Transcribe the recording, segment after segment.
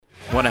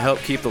Want to help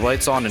keep the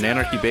lights on in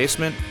Anarchy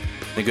Basement?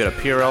 Then go to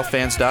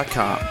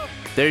PRLfans.com.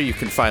 There you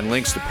can find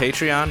links to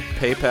Patreon,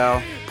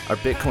 PayPal, our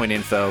Bitcoin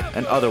info,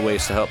 and other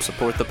ways to help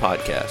support the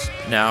podcast.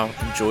 Now,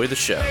 enjoy the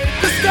show. We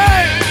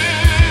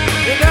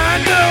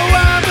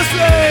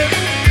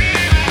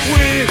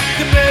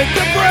can make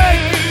the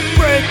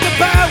break the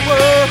power.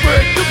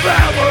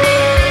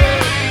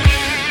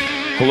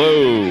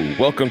 Hello,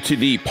 welcome to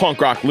the Punk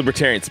Rock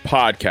Libertarians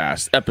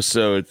Podcast,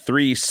 episode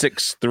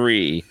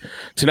 363.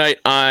 Tonight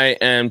I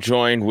am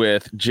joined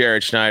with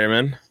Jared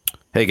Schneiderman.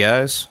 Hey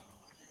guys.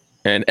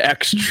 And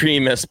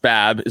Extremist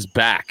Bab is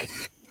back.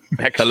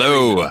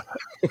 Hello.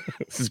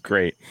 This is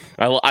great.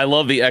 I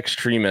love the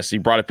Extremist. You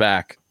brought it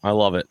back. I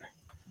love it.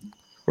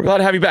 We're glad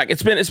to have you back.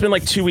 It's been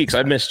like 2 weeks.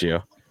 I've missed you.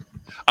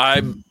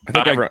 I've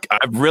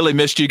really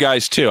missed you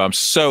guys too. I'm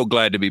so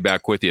glad to be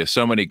back with you.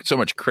 So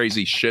much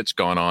crazy shit's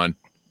going on.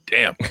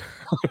 Damn.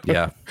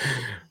 Yeah.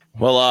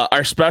 Well,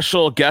 our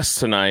special guest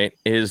tonight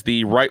is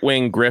the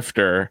right-wing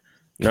grifter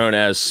known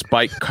as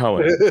Spike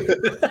Cohen.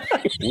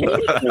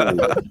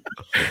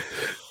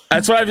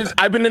 That's what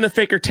I've been in the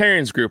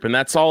Fakertarians group, and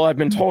that's all I've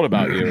been told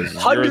about you.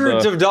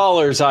 Hundreds of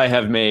dollars I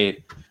have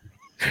made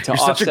to such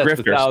a offset the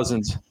grifter.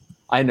 Thousands.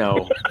 I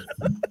know.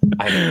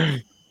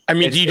 I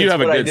mean, you do have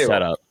a good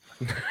setup.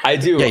 I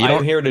do. Yeah,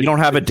 I'm here to. You don't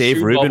have a Dave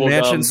chew Rubin bubble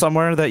mansion gum.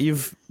 somewhere that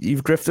you've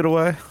grifted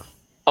away?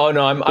 Oh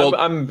no,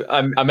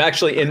 I'm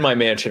actually in my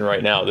mansion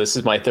right now. This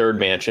is my third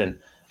mansion,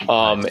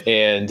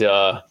 and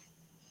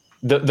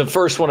the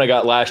first one I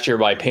got last year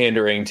by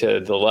pandering to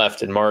the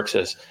left and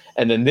Marxists,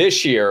 and then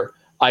this year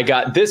I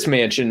got this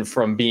mansion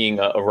from being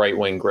a right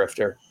wing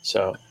grifter.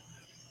 So,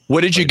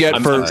 What did you get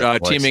for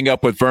teaming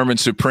up with Vermin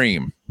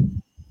Supreme?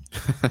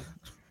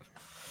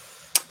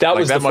 that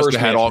was the must first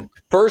have had mansion.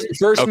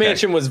 First Okay.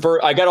 mansion was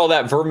I got all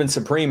that Vermin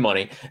Supreme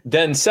money.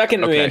 Then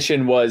second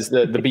mansion was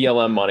the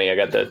BLM money. I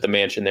got the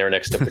mansion there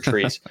next to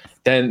Patrice.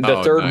 Then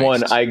the third nice.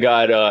 one I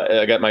got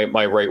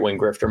my right wing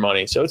grifter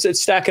money. So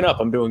it's stacking up.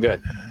 I'm doing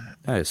good.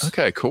 Nice.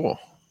 Okay, cool.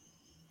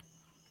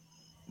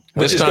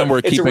 Which This is time good. we're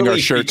It's a keeping our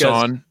relief shirts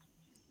because- on.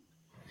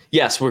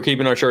 Yes, we're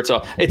keeping our shirts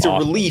off. It's a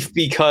relief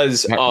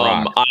because That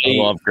rocks. I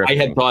love I grifting.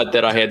 had thought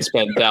that I had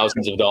spent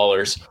thousands of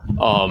dollars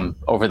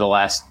over the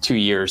last 2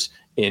 years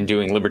in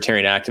doing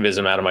libertarian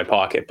activism out of my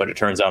pocket, but it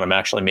turns out I'm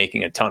actually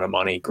making a ton of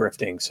money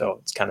grifting, so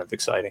it's kind of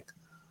exciting.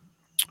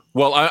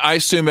 Well, I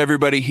assume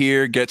everybody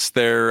here gets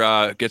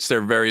their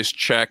various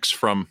checks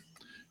from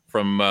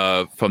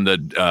the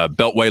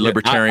Beltway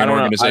Libertarian I don't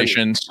know.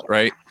 organizations,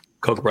 right?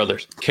 Koch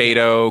brothers.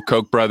 Cato,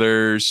 Koch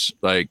brothers,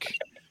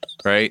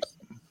 right?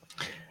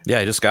 Yeah,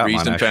 I just got mine,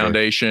 Reason actually.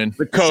 Foundation.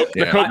 The Koch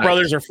Yeah.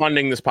 brothers are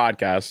funding this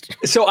podcast.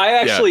 So I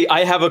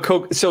have a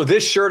Koch. So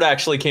this shirt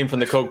actually came from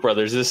the Koch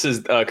brothers. This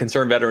is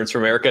Concerned Veterans for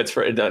America. It's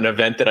for an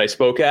event that I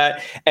spoke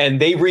at, and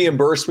they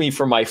reimbursed me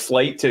for my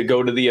flight to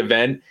go to the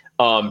event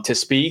to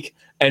speak.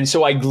 And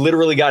so I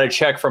literally got a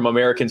check from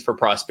Americans for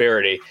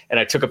Prosperity, and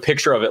I took a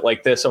picture of it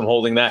like this. I'm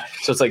holding that,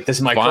 so it's like this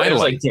is my. It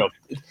was like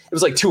it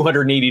was like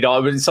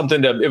 $280. It was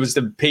something it was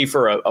to pay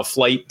for a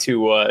flight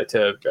to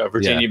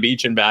Virginia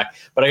Beach and back.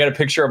 But I got a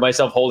picture of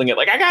myself holding it,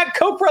 like I got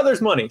Koch brothers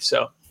money.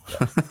 So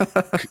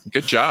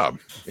Good job.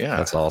 Yeah,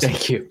 That's awesome.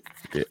 thank you.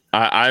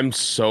 I'm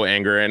so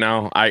angry right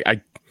now. I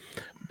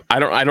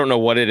don't know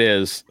what it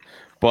is,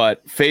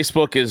 but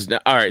Facebook is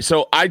all right.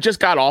 So I just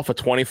got off a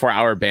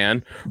 24-hour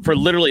ban for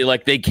literally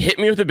they hit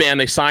me with a ban,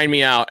 they signed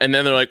me out, and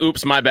then they're like,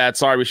 "Oops, my bad.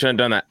 Sorry, we shouldn't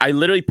have done that." I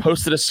literally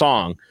posted a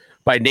song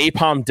by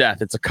Napalm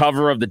Death. It's a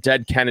cover of the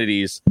Dead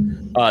Kennedys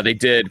they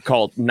did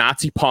called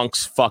 "Nazi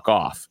Punks Fuck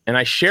Off," and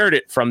I shared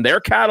it from their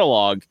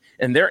catalog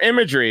and their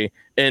imagery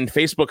in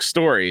Facebook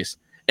stories.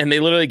 And they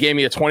literally gave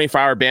me a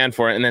 24-hour ban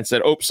for it, and then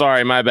said, "Oh,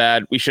 sorry, my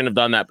bad. We shouldn't have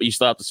done that, but you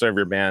still have to serve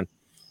your ban."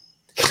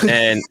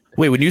 And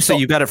Wait, when you say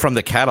you got it from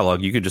the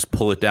catalog, you could just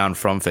pull it down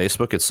from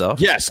Facebook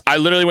itself? yes, I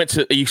literally went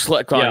to you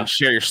select on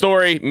share your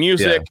story,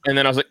 music, and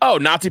then I was like, "Oh,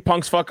 Nazi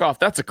punks fuck off.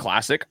 That's a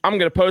classic. I'm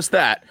gonna post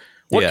that."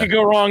 What could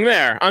go wrong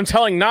there? I'm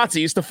telling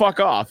Nazis to fuck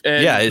off.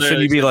 And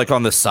Shouldn't you be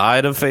on the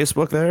side of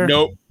Facebook there?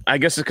 Nope. I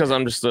guess it's because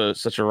I'm just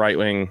such a right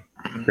wing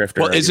grifter.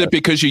 Well, is it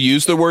because you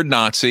use the word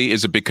Nazi?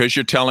 Is it because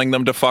you're telling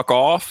them to fuck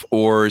off,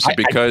 or is it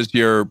because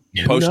you're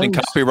posting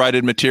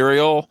copyrighted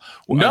material?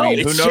 No, I mean,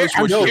 who knows?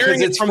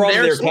 Because it's from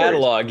their stories.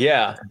 catalog.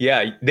 Yeah.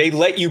 They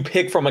let you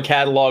pick from a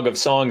catalog of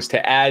songs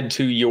to add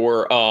to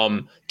your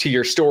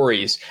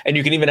stories, and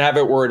you can even have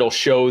it where it'll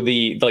show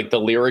the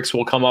lyrics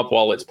will come up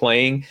while it's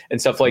playing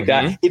and stuff like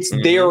that. It's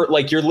their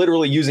you're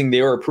literally using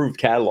their approved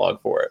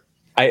catalog for it.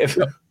 It's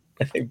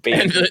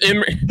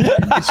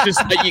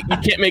just you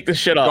can't make this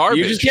shit up. Garbage.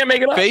 You just can't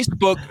make it up.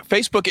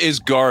 Facebook is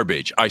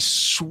garbage. I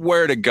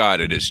swear to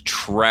God, it is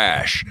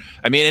trash.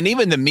 I mean, and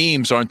even the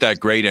memes aren't that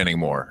great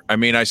anymore. I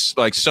mean,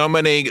 so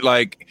many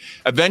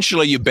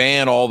eventually you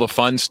ban all the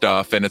fun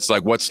stuff, and it's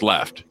like, what's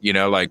left? You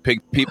know,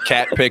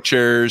 cat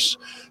pictures,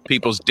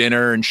 people's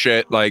dinner and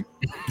shit. All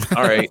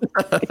right.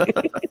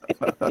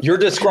 You're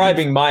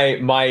describing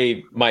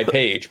my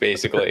page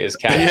basically is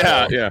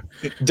cat. Yeah.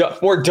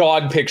 More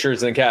dog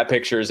pictures than cat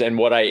pictures, and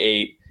what I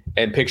ate,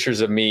 and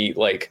pictures of me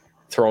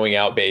throwing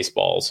out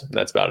baseballs.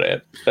 That's about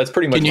it. That's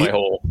pretty much my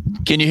whole.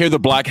 Can you hear the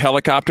black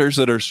helicopters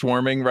that are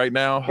swarming right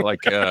now?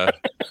 Like,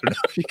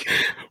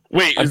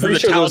 wait, is it the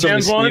sure those are Taliban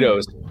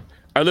mosquitoes. one?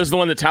 Are those the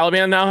one the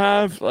Taliban now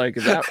have? Like,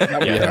 is that what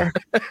they are?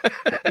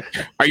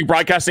 Are you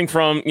broadcasting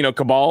from,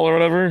 Kabul or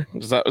whatever?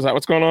 Is that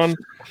what's going on?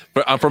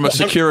 But I'm from a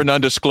secure and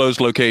undisclosed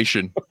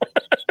location.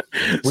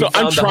 So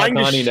I'm trying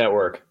to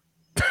network.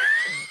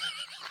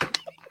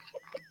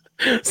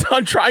 So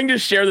I'm trying to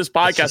share this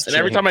podcast, and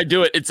every time I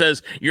do it, it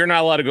says you're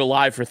not allowed to go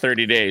live for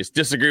 30 days.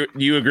 Disagree?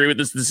 Do you agree with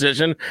this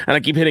decision? And I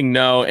keep hitting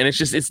no, and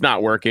it's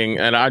not working.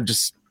 And I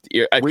just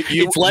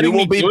it's letting you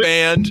will me be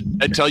banned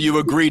until you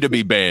agree to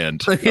be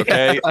banned.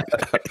 Okay.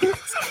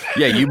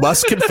 Yeah, you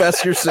must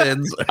confess your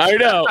sins. I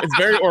know, it's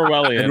very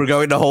Orwellian. And we're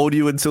going to hold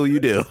you until you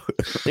do.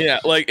 Yeah,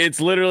 like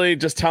it's literally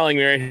just telling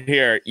me right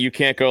here, you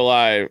can't go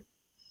live.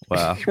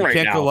 Wow, you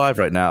can't go live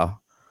right now.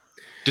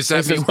 Does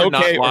that mean we're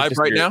not live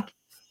right now?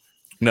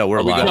 No,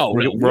 we're live. No,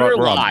 we're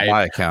live. On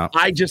my account.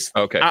 I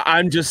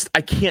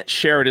can't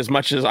share it as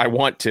much as I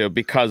want to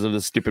because of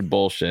the stupid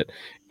bullshit.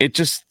 It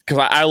just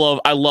because I love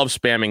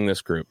spamming this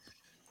group.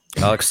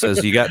 Alex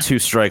says you got 2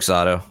 strikes,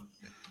 Otto.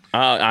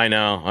 I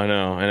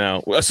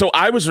know. So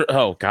I was.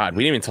 Oh God,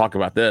 we didn't even talk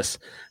about this.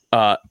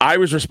 I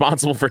was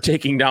responsible for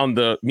taking down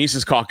the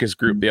Mises Caucus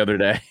group the other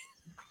day.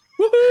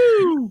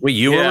 Woohoo! Wait,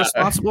 you were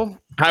responsible?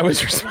 I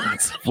was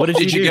responsible. What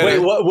did you get? Wait,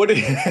 what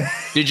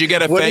did you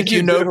get a thank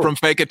you note from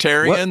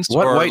Faketarians?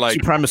 What white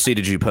supremacy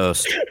did you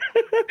post?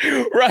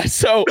 Right.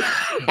 So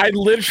I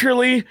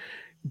literally,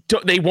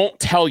 they won't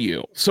tell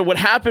you. So what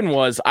happened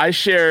was I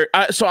shared.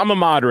 So I'm a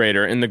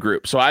moderator in the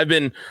group. So I've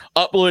been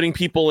uploading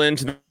people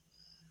into the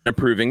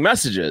approving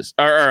messages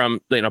or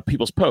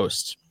people's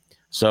posts.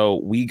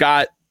 So we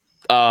got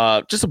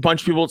just a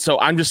bunch of people. So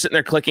I'm just sitting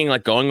there clicking,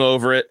 like going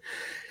over it.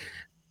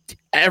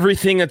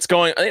 Everything that's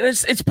going,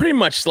 it's pretty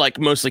much like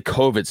mostly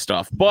COVID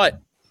stuff.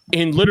 But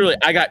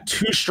I got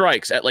 2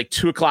 strikes at like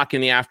 2:00 in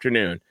the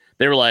afternoon.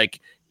 They were like,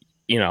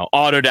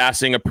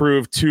 Autodassing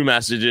approved 2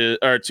 messages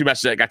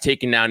that got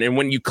taken down. And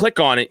when you click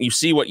on it, you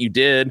see what you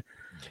did.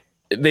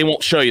 They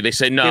won't show you. They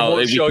say no. They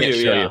won't show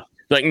you.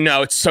 Like,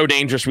 no, it's so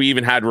dangerous. We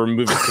even had to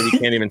remove it, so we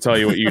can't even tell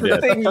you what you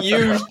did.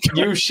 The thing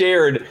you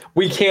shared,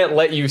 we can't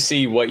let you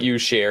see what you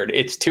shared.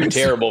 It's too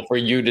terrible for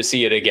you to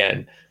see it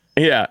again.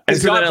 Yeah. And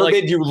so God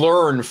forbid you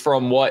learn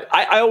from what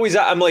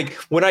I'm like,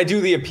 when I do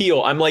the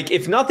appeal, I'm like,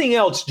 if nothing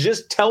else,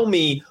 just tell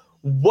me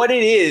what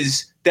it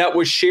is that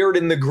was shared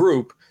in the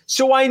group.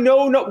 So I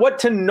know what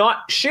to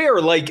not share,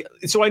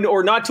 so I know,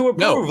 or not to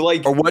approve,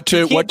 or what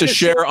to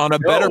share on a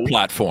better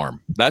platform.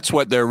 That's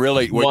what they're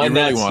really, you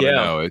really want to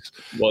know.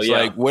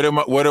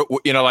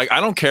 Like,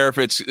 I don't care if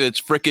it's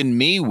freaking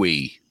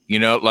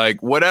MeWe,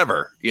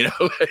 whatever,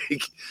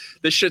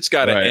 this shit's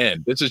got to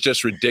end. This is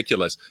just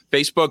ridiculous.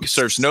 Facebook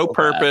serves no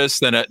purpose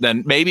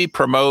than maybe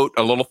promote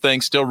a little thing,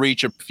 still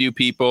reach a few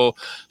people,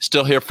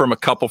 still hear from a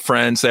couple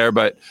friends there,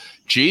 but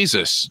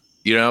Jesus.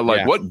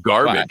 What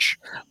garbage.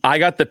 I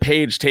got the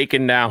page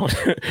taken down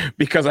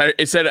because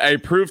it said I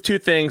approved 2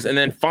 things, and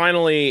then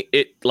finally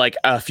it, like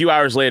a few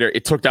hours later,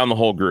 it took down the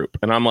whole group,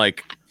 and I'm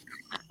like,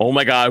 oh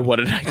my God, what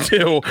did I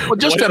do? Well,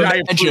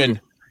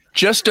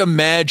 just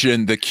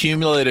imagine the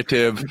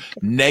cumulative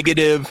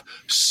negative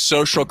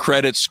social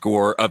credit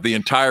score of the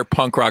entire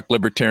punk rock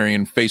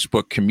libertarian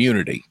Facebook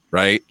community,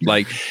 right?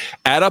 Like,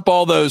 add up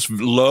all those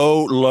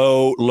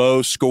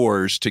low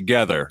scores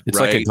together.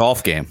 It's like a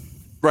golf game.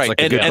 Right. It's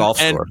like a good golf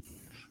score.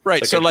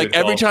 Right. So like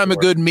every time a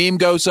good meme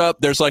goes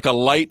up, there's like a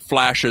light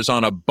flashes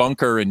on a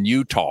bunker in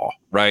Utah.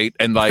 Right.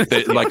 And like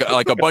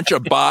a bunch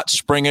of bots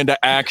spring into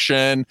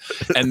action,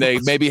 and they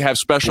maybe have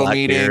special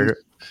meetings.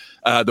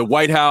 The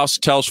White House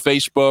tells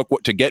Facebook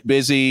what to get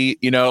busy,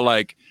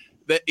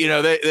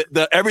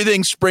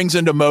 everything springs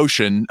into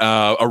motion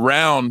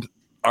around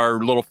our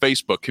little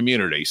Facebook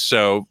community.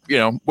 So,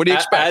 what do you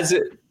expect?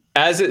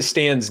 As it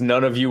stands,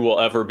 none of you will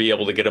ever be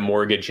able to get a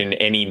mortgage in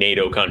any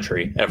NATO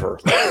country ever.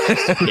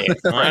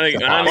 Not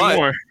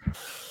anymore.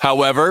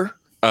 However,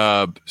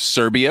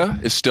 Serbia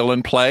is still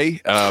in play.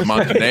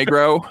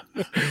 Montenegro.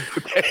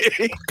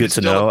 Good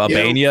to know.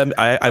 Albania.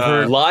 I've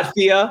heard.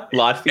 Latvia.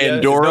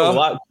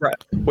 Andorra.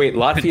 Wait,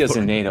 Latvia's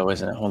in NATO,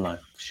 isn't it? Hold on.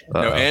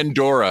 No,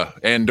 Andorra.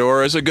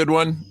 Andorra is a good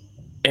one.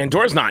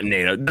 Andorra's not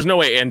NATO. There's no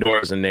way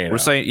Andorra's in NATO. We're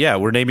saying,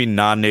 we're naming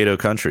non-NATO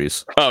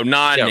countries. Oh,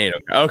 non-NATO.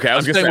 Yeah. Okay, I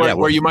was going to say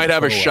where you might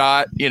have a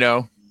shot,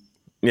 Yeah.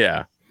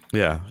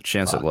 Yeah,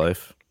 chance at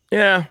life.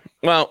 Yeah.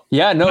 Well.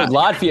 Yeah. No,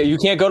 Latvia. You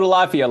can't go to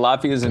Latvia.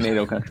 Latvia is a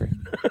NATO country.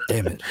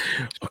 Damn it.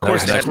 Of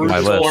course, next on my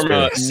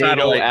list.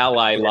 NATO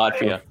ally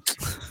Latvia.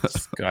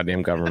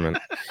 Goddamn government.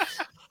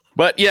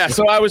 But yeah,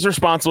 so I was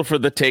responsible for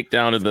the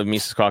takedown of the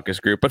Mises Caucus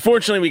group. But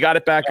fortunately, we got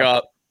it back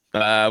up.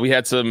 We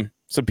had some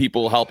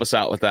people help us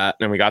out with that,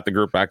 and we got the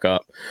group back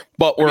up.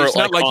 But we're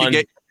not like on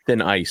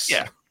thin ice.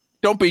 Yeah.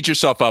 Don't beat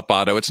yourself up,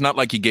 Otto. It's not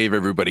like you gave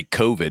everybody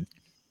COVID.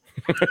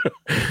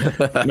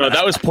 No,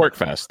 that was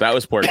Porkfest.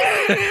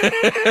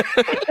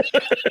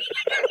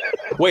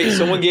 Wait,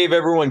 someone gave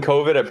everyone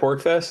COVID at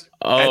PorkFest?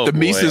 Oh, at the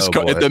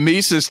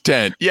Mises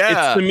tent.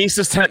 Yeah. It's the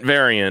Mises tent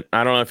variant.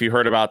 I don't know if you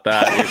heard about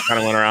that. It kind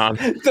of went around.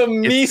 The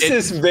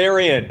Mises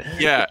variant.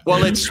 Yeah.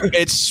 Well,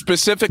 it's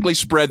specifically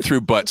spread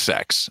through butt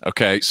sex.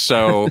 Okay.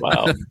 So,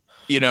 Wow.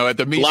 you know, at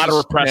the Mises A lot of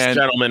repressed tent,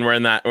 gentlemen were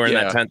in that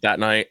tent that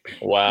night.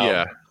 Wow.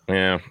 Yeah.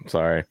 Yeah,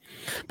 sorry.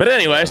 But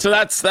anyway, so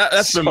that's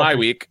been my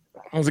week.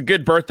 It was a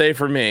good birthday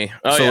for me.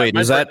 Oh, So yeah, wait,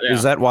 my is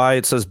that why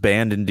it says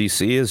banned in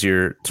DC? Is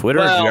your Twitter?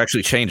 Or did you Well,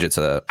 actually change it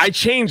to that? I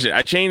changed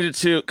it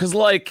to because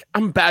like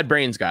I'm a bad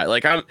brains guy.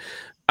 Like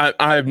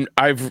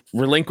I've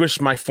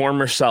relinquished my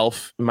former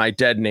self, my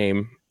dead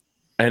name,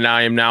 and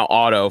I am now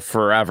Otto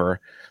forever.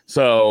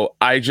 So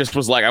I just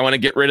was like, I want to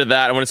get rid of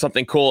that. I wanted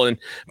something cool. And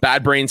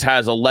Bad Brains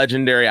has a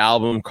legendary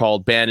album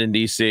called Banned in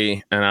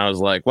DC, and I was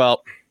like,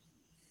 well,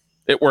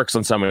 it works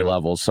on so many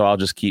levels, so I'll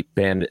just keep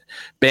Banned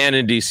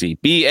in DC.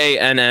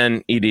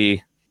 BANNED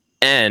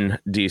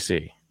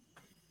NDC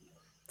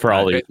for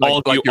all you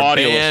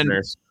audio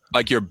listeners.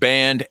 Like your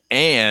band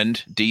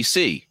and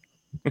DC.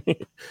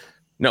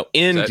 No,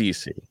 in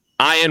DC.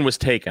 IN was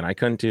taken. I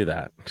couldn't do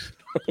that.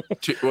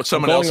 Well,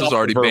 someone else is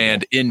already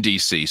banned in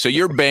DC, so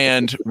you're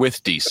banned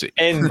with DC.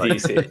 And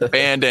DC.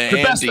 Banned and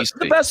DC.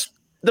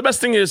 The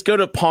best thing is go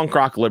to Punk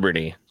Rock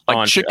Liberty.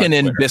 Like chicken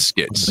and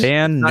biscuits.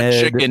 Banned. Not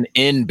chicken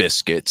in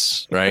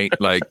biscuits, right?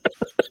 Like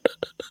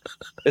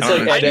It's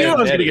like I knew I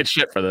was going to get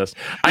shit for this.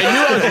 I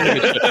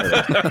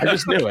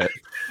just knew it.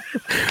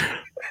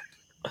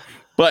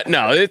 But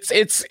no,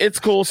 it's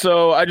cool.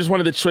 So I just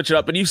wanted to switch it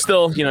up. But you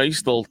still go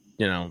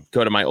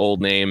to my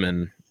old name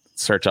and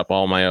search up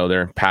all my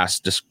other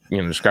past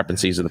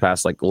discrepancies of the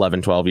past like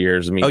 11, 12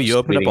 years. I mean, You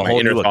opened up a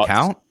whole new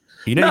account?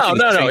 No.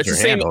 It's the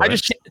same. Handle,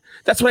 right?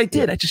 That's what I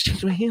did. I just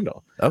changed my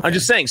handle. Okay. I'm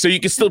just saying. So you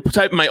can still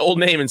type in my old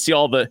name and see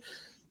all the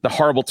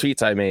horrible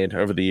tweets I made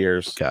over the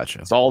years. Gotcha.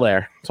 It's all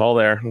there. It's all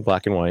there in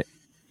black and white.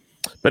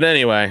 But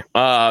anyway,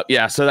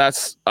 yeah. So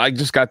I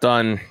just got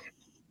done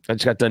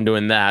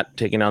doing that,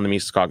 taking down the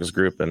Mises Caucus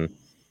group, and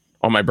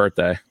on my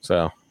birthday.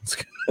 So,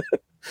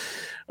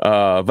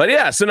 but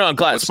yeah. So no, I'm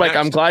glad, What's Spike.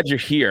 next? I'm glad you're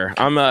here.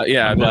 I'm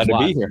glad to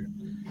be here.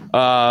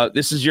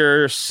 This is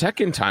your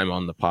second time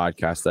on the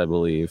podcast, I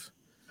believe.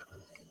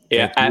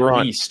 Yeah, at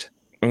least.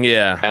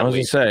 Yeah, I was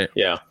least. gonna say.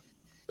 Yeah.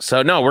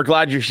 So no, we're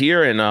glad you're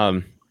here,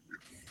 and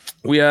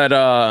we've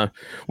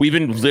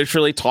been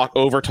literally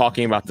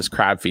talking about this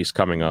crab feast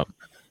coming up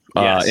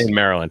in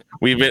Maryland.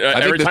 We've been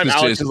every time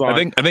Alex is on.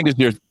 I think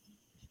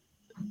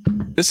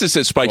this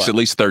is Spike's at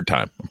least third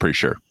time. I'm pretty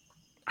sure.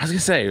 I was gonna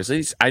say, at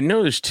least, I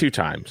know there's 2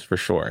 times for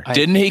sure.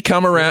 Didn't he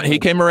come around? He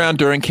came around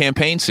during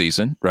campaign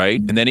season, right?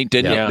 And then he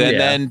didn't. Yeah.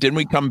 Then didn't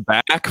we come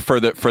back for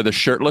the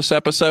shirtless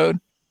episode?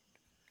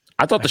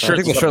 I thought the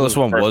shirtless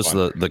one was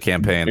the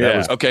campaign. Yeah. That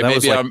was, Okay,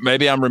 that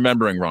maybe I'm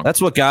remembering wrong.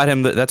 That's what got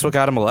him. That's what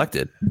got him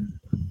elected.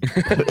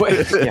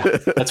 Yeah,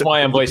 that's why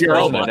I'm vice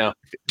president now.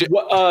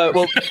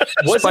 Well,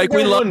 Spike,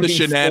 we love the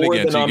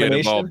shenanigans you get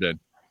involved in.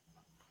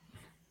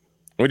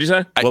 What'd you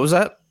say? What was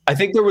that? I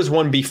think there was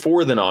one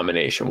before the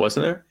nomination,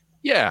 wasn't there?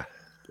 Yeah.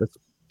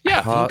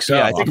 Yeah.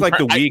 Yeah, I think like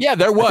the week. Yeah,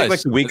 there was. I think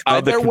like the week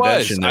of the there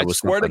convention. was. There I was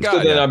swear to something. So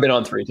God. then I've been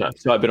on 3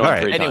 times. So I've been on All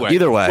right. 3 times. Anyway,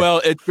 Either way.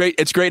 Well, it's great.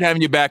 It's great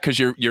having you back because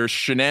your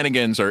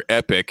shenanigans are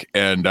epic,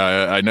 and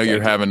I know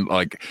you're having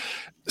like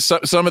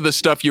some of the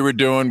stuff you were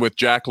doing with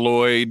Jack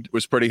Lloyd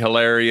was pretty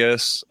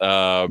hilarious.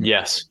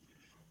 Yes.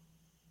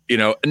 You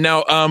know,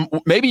 now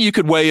maybe you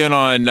could weigh in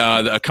on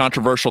a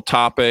controversial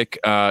topic.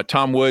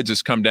 Tom Woods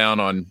has come down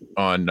on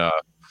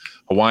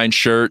Hawaiian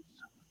shirt,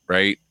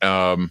 right?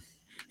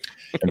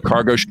 And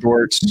cargo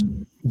shorts.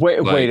 Wait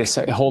a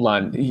second. Hold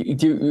on.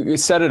 You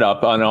set it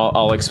up, and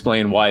I'll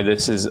explain why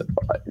this is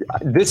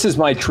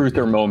my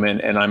truther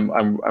moment, and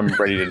I'm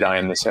ready to die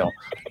on this hill.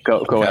 Go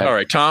ahead. All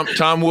right.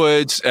 Tom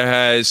Woods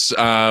has,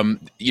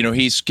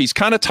 he's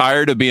kind of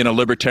tired of being a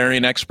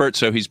libertarian expert,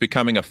 so he's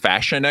becoming a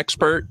fashion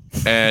expert,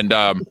 and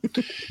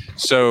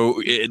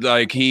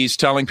he's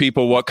telling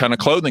people what kind of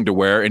clothing to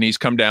wear, and he's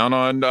come down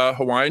on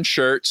Hawaiian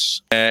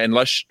shirts and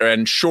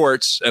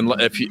shorts, and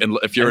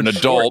if you're an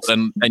adult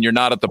and you're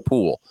not at the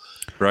pool.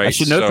 Right. I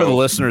should note for the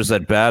listeners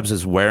that Babs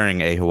is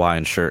wearing a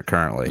Hawaiian shirt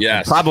currently.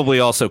 Yes.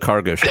 Probably also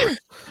cargo shorts.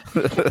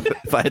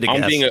 If I had to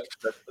guess.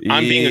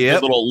 I'm being a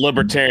good little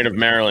libertarian of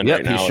Maryland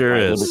right now. He sure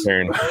is.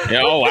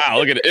 Yeah, oh, wow.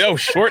 Look at it. Oh,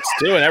 shorts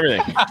too and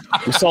everything.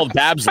 We saw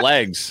Babs'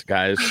 legs,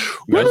 guys.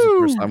 That was the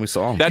first time we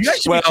saw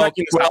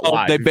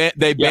him.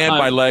 They banned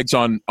my legs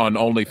on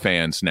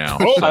OnlyFans now.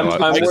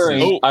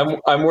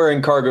 I'm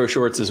wearing cargo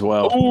shorts as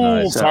well.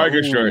 Ooh,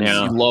 cargo shorts.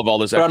 Yeah. You love all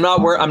this. But I'm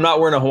not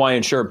wearing a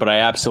Hawaiian shirt, but I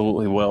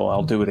absolutely will.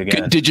 I'll do it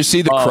again. Did you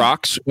see the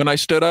Crocs when I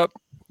stood up?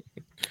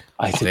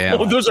 I did. Damn.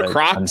 Oh, those are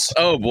Crocs.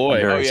 Oh boy.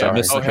 I'm I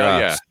missed the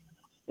Crocs.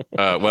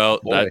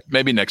 Yeah.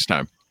 Maybe next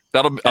time.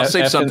 I'll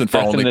save something for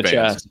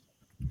OnlyFans.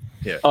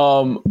 Yeah.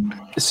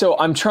 So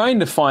I'm trying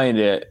to find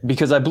it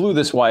because I blew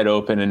this wide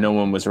open and no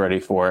one was ready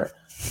for it.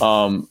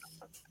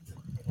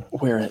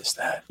 Where is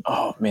that?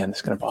 Oh man, this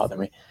is gonna bother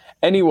me.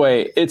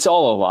 Anyway, it's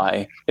all a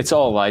lie. It's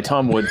all a lie.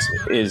 Tom Woods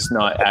is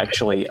not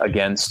actually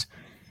against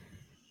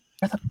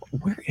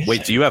Where is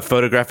Wait, it? do you have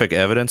photographic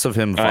evidence of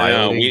him I know.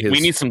 violating We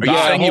his- need some. Are you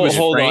doc- saying he was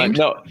hold on. framed?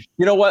 No,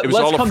 you know what? It was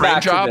Let's all a come frame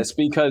back job? to this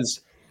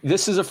because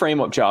this is a frame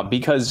up job.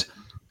 Because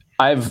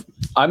I'm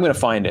going to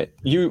find it.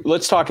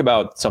 Let's talk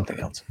about something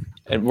else,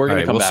 and we're All going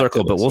right, to come we'll back.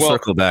 circle, to but this. we'll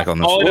circle back on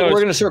this. all I know We're is-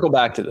 going to circle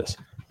back to this.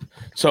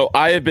 So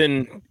I have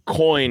been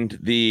coined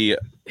the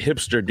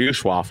hipster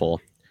douche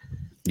waffle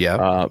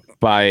Yeah.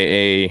 by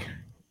a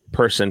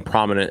person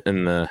prominent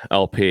in the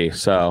LP.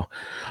 So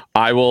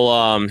I will.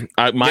 My Nick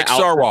outfit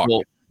Sarwark.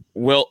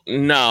 will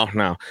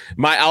no.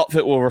 My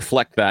outfit will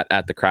reflect that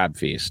at the crab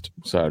feast.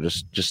 So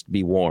just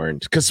be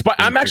warned, because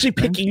I'm actually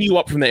picking you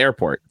up from the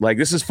airport. Like,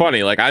 this is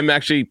funny. Like, I'm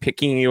actually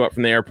picking you up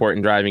from the airport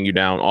and driving you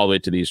down all the way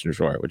to the Eastern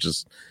Shore, which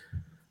is.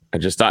 I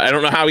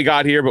don't know how we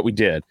got here, but we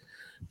did.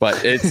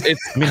 But it's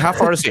I mean, how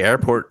far is the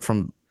airport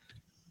from?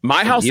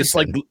 my house is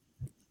Houston? like.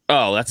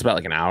 Oh, that's about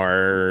like an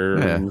hour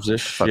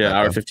ish. Fuck Yeah, that,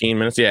 hour though. 15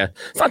 minutes. Yeah,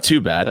 it's not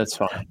too bad. That's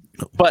fine.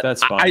 But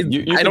That's fine. I,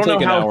 you I can don't take know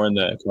an how. hour in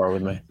the car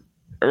with me.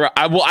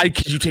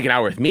 Could you take an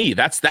hour with me?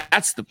 That's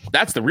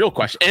the real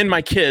question. And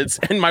my kids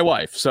and my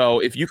wife. So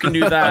if you can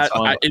do that,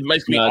 fine. it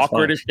might be No, that's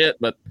awkward fine. as shit.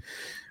 But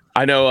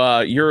I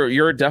know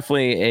you're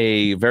definitely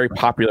a very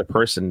popular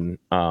person.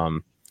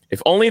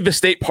 If only the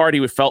state party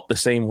would felt the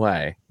same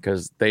way,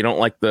 because they don't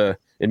like to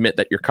admit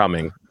that you're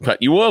coming,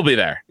 but you will be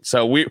there.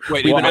 So Wait, well,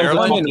 even I'm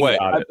Maryland? coming Wait,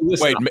 about it.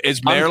 wait,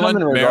 is I'm Maryland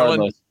coming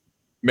regardless.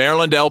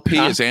 Maryland LP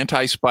Huh? is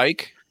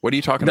anti-spike? What are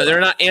you talking No, about?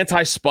 they're not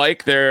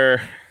anti-spike.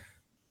 They're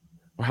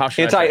how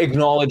should I say?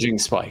 Anti-acknowledging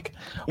Spike.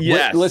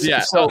 Yes, Listen, yeah.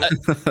 so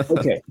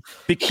okay.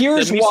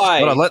 Here's Let me- why.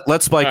 Hold on,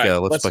 let Spike All right,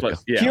 go. Let's Spike go.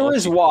 yeah, Here let's-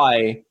 is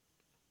why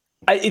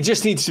it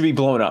just needs to be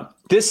blown up.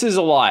 This is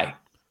a lie.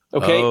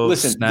 Okay, Oh,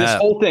 listen, this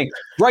snap. whole thing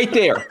right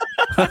there.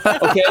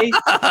 Okay,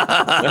 All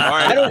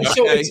right. I don't.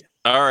 So okay.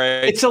 All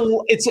right. it's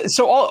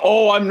so.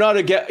 Oh, I'm not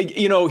a.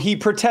 You know, he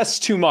protests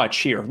too much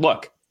here.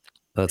 Look,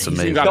 That's He's even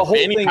amazing. got The a whole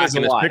fanny thing pack is a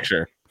in this lie.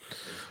 picture.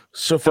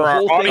 So for The our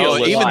whole thing audio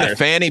is a even lie. the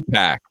fanny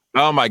pack.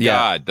 Oh my Yeah.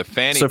 God, the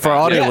fanny So for pack.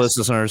 audio Yes.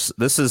 listeners,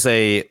 this is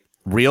a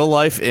real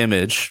life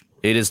image.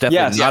 It is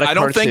definitely Yes. not a I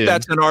don't cartoon. think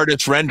that's an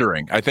artist's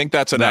rendering. I think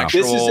that's an No.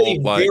 actual. this is a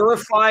like,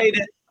 verified,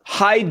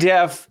 high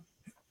def,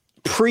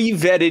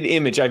 pre-vetted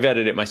image. I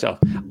vetted it myself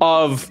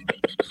of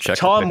Check the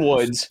Tom pictures.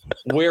 Woods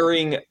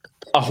wearing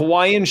a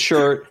Hawaiian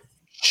shirt,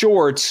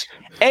 shorts,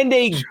 and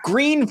a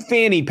green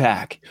fanny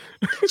pack.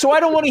 So I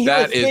don't want to hear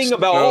that a thing is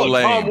about so Tom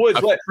lame. Woods.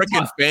 A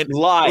freaking fanny.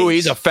 Lies. Oh,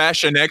 he's a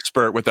fashion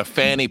expert with a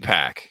fanny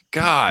pack.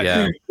 God,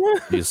 Yeah.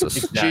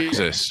 Jesus.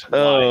 Jesus.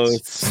 Oh, Lies.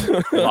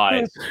 it's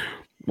Lies.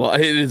 well,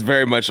 it is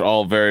very much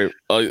all very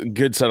a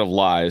good set of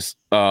lies.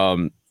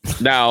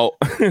 Now,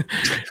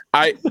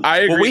 I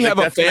agree. Well, we that have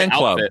a that's my fan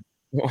club. outfit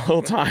the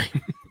whole time.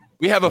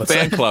 We have a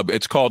fan club.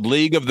 It's called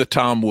League of the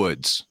Tom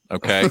Woods.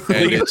 Okay,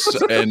 and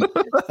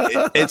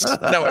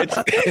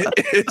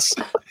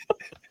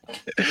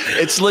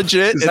it's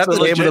legit. Is that It's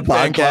the a name of the legit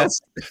fan club.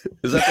 podcast?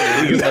 Is that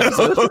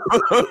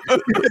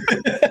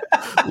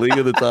the League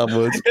of the Tom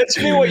Woods? That's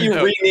me what you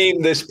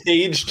rename this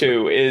page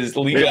to is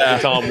League of the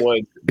Tom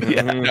Woods.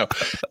 Yeah, no,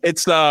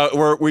 it's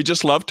we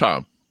just love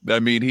Tom. I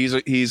mean,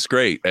 he's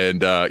great,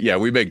 and yeah,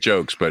 we make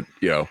jokes, but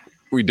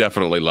we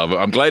definitely love him.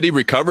 I'm glad he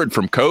recovered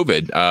from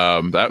COVID.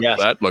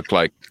 That looked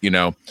like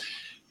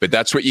but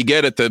that's what you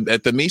get at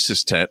the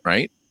Mises tent,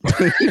 right?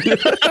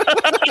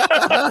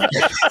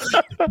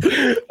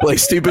 Play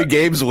stupid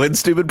games, win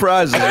stupid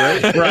prizes,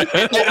 right? Right.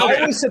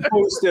 I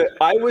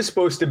was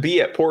supposed to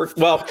be at Pork.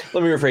 Well,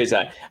 let me rephrase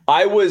that.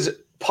 I was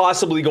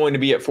possibly going to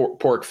be at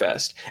Pork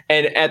Fest,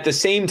 and at the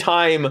same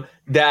time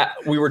that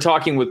we were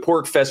talking with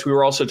Pork Fest, we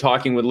were also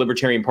talking with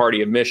Libertarian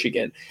Party of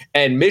Michigan.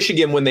 And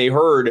Michigan, when they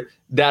heard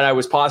that I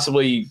was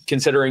possibly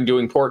considering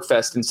doing Pork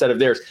Fest instead of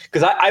theirs,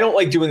 because I don't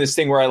like doing this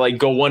thing where I like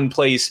go one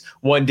place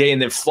one day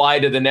and then fly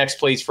to the next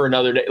place for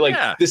another day. Like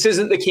This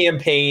isn't the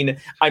campaign.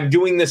 I'm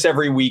doing this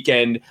every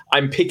weekend.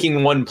 I'm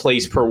picking one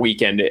place per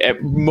weekend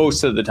at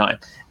most of the time.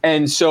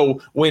 And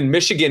so when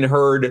Michigan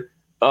heard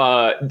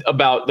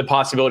about the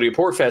possibility of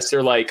Pork Fest,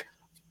 they're like,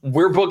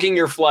 we're booking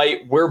your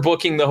flight, we're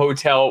booking the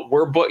hotel,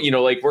 we're going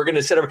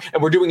to set up,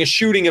 and we're doing a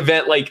shooting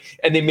event,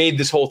 and they made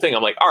this whole thing.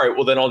 I'm like, all right,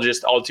 well then I'll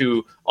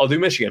do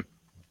Michigan.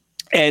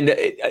 And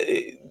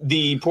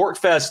the Pork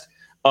Fest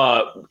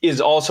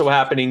is also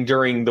happening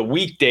during the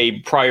weekday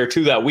prior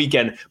to that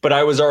weekend, but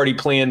I was already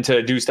planned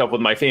to do stuff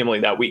with my family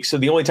that week. So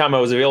the only time I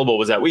was available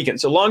was that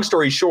weekend. So long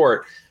story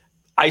short,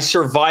 I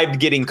survived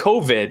getting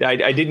COVID.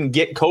 I didn't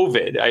get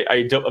COVID.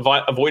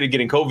 I avoided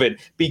getting COVID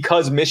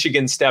because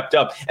Michigan stepped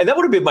up. And that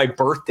would have been my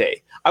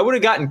birthday. I would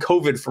have gotten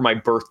COVID for my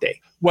birthday.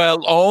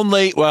 Well,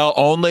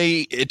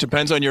 only it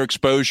depends on your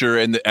exposure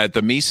at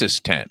the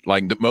Mises tent.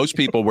 Like most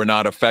people were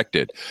not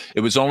affected. It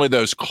was only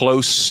those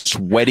close,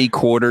 sweaty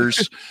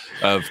quarters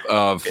of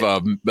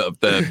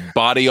the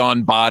body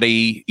on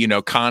body,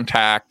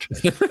 contact,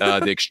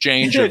 the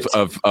exchange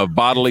of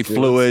bodily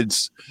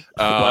fluids.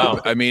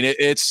 Wow. I mean,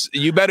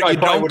 you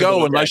don't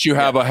go unless you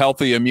have a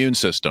healthy immune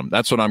system.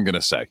 That's what I'm going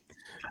to say.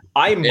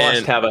 I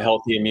must have a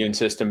healthy immune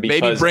system because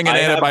Maybe bring an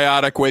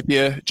antibiotic with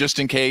you just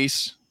in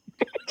case.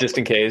 Just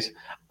in case.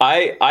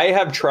 I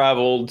have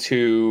traveled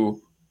to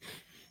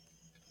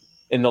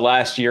in the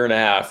last year and a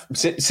half,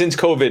 since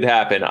COVID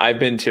happened, I've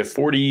been to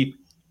 42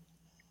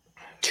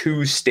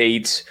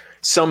 states,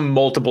 some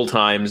multiple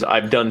times.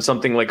 I've done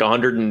something like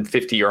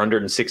 150 or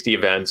 160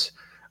 events.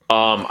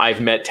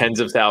 I've met tens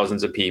of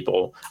thousands of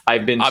people.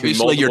 I've been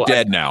Obviously, you're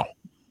dead now.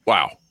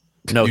 Wow.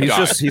 No, You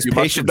died. he's You must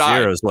patient have died.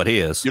 zero is what he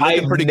is. You're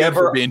looking I've pretty good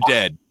for being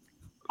dead.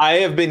 I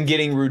have been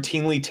getting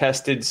routinely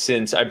tested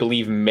since, I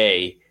believe,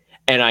 May,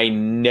 and I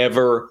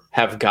never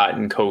have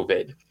gotten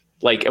COVID.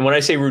 Like, and when I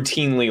say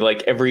routinely,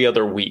 like every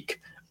other week,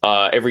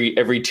 every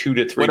 2 to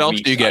 3 weeks. What else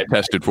do you get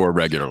tested for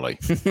regularly?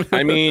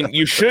 I mean,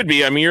 you should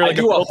be. I mean, you're I like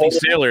a do a healthy whole-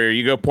 sailor.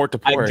 You go port to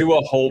port. I do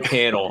a whole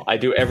panel. I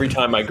do every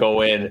time I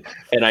go in,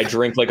 and I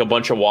drink like a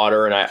bunch of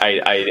water, and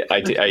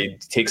I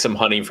take some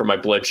honey for my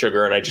blood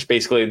sugar, and I just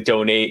basically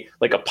donate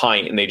like a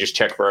pint, and they just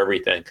check for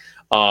everything.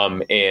 No,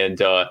 I've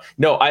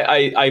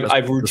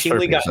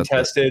routinely gotten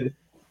tested,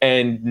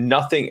 and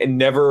nothing, and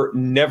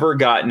never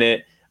gotten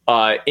it.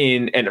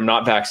 And I'm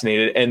not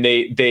vaccinated. And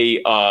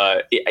they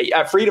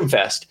at Freedom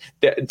Fest,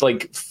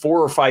 like 4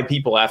 or 5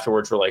 people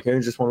afterwards were like, "Hey, I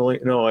just want to let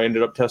you know I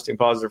ended up testing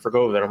positive for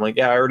COVID." I'm like,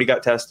 "Yeah, I already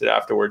got tested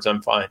afterwards.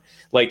 I'm fine."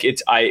 Like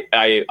I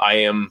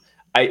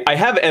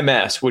have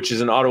MS, which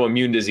is an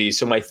autoimmune disease.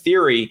 So my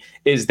theory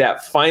is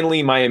that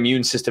finally my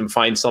immune system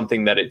finds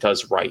something that it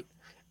does right.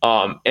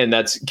 And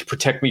that's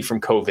protect me from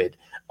COVID.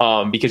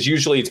 Because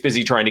usually it's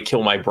busy trying to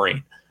kill my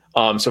brain.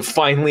 So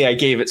finally I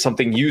gave it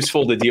something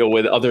useful to deal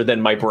with other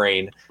than my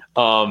brain.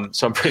 So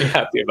I'm pretty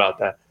happy about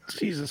that.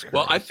 Jesus Christ.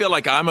 Well, I feel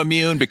like I'm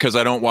immune because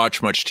I don't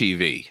watch much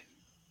TV.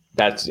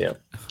 That's So,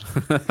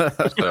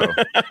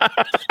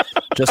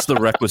 Just the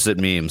requisite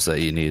memes that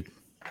you need.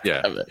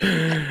 yeah.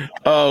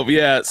 Oh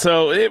yeah,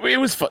 so it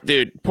was fun,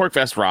 dude.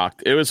 Porkfest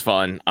rocked. It was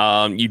fun.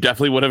 You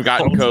definitely would have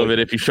gotten COVID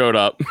if you showed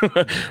up,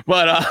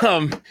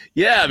 but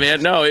yeah,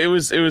 man. No, it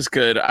was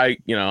good.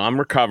 I'm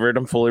recovered.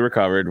 I'm fully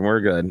recovered.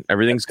 We're good.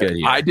 Everything's good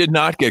here. I did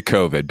not get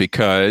COVID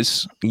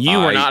because You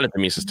were not at the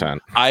Mises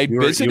tent. I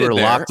visited were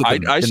there. locked I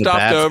in the stopped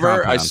Babs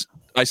over. compound.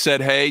 I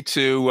said hey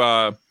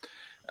to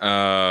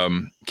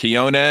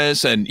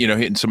Quiones and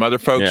and some other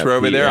folks Yeah, were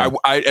over there.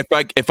 yeah.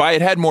 If I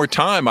had had more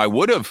time, I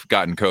would have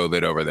gotten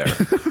COVID over there.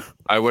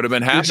 I would have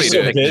been happy just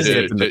to, so busy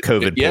to- in the to-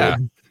 COVID Yeah,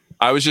 pool.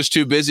 I was just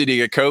too busy to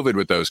get COVID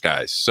with those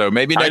guys. So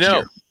maybe I next know,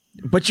 year.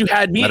 but you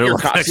had me at Better your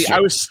luck next see, year.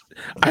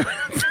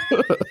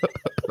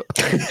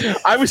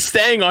 I was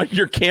staying on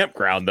your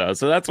campground though,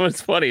 so that's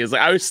what's funny. Is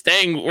like I was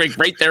staying like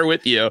right there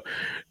with you.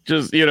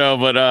 Just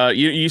but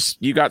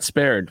you got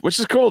spared, which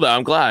is cool though.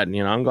 I'm glad.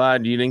 I'm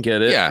glad you didn't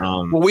get it. Yeah.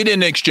 Well, we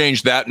didn't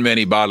exchange that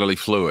many bodily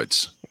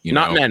fluids.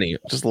 Not many,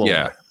 just a little.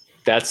 Yeah. bit.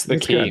 That's the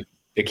That's key. good.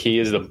 The key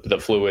is the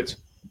fluids.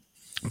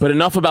 But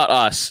enough about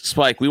us,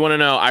 Spike. We want to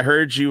know. I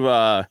heard you've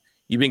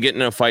been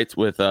getting into fights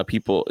with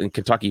people in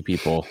Kentucky.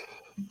 People,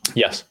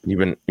 Yes. you've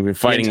been The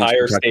fighting these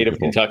entire Kentucky state of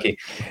people. Kentucky.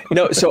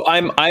 So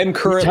I'm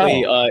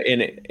currently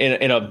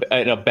in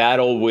a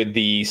battle with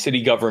the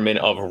city government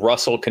of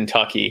Russell,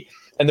 Kentucky,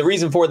 and the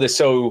reason for this.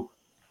 So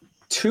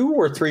 2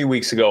 or 3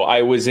 weeks ago,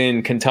 I was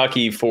in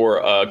Kentucky for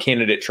a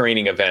candidate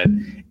training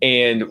event,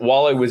 and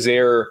while I was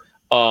there,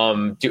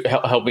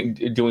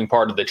 doing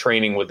part of the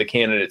training with the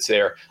candidates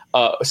there,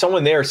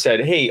 someone there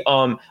said, "Hey,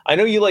 I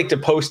know you like to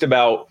post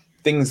about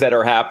things that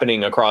are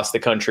happening across the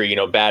country,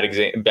 bad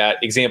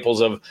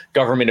examples of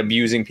government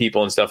abusing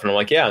people and stuff." And I'm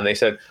like, "Yeah." And they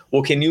said,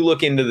 "Well, can you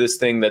look into this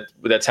thing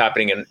that's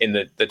happening in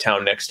the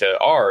town next to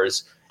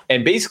ours?"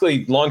 And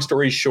basically, long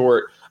story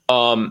short,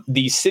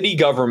 the city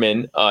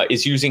government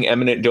is using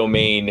eminent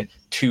domain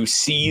to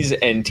seize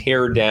and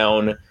tear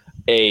down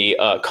a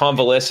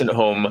convalescent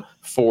home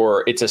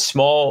it's a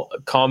small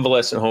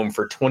convalescent home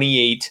for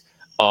 28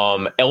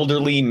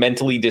 elderly,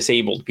 mentally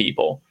disabled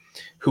people,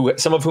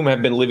 some of whom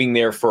have been living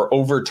there for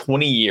over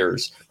 20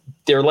 years.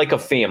 They're like a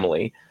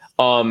family.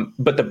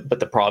 But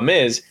the problem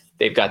is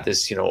they've got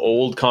this,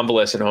 old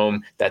convalescent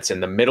home that's in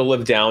the middle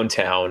of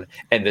downtown,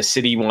 and the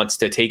city wants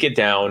to take it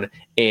down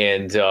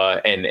and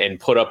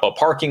put up a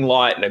parking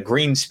lot and a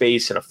green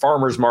space and a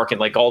farmer's market,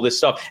 like all this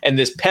stuff. And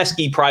this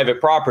pesky private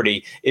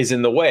property is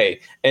in the way.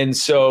 And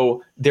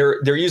so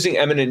they're using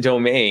eminent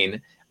domain.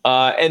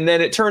 And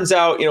then it turns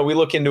out, we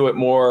look into it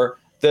more.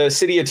 The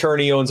city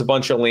attorney owns a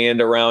bunch of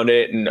land around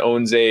it and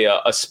owns a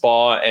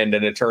spa and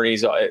an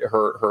attorney's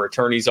her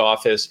attorney's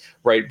office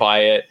right by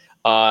it.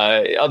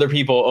 Other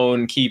people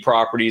own key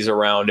properties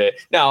around it.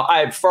 Now,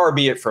 far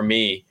be it from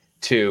me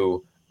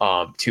to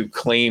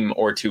claim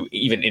or to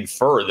even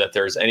infer that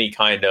there's any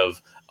kind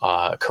of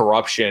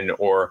corruption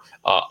or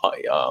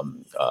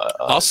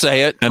I'll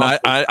say it, and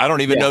I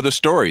don't even know the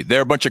story.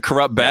 They're a bunch of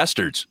corrupt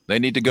bastards. They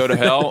need to go to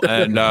hell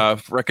and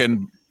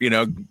frickin'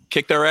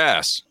 kick their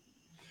ass.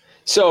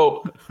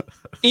 So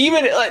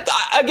even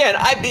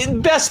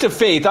again, best of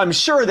faith, I'm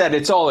sure that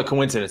it's all a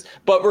coincidence.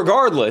 But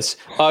regardless,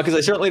 because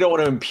I certainly don't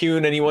want to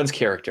impugn anyone's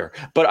character.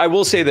 But I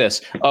will say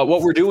this: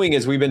 what we're doing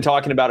is we've been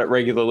talking about it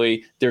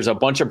regularly. There's a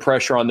bunch of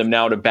pressure on them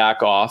now to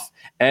back off,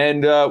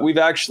 and we've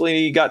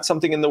actually got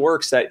something in the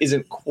works that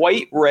isn't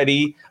quite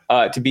ready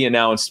to be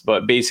announced.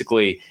 But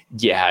basically,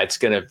 yeah, it's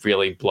going to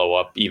really blow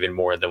up even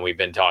more than we've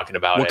been talking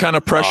about. What kind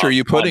of pressure are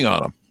you putting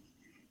on them?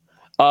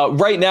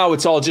 Right now,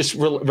 it's all just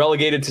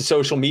relegated to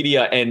social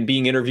media and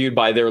being interviewed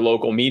by their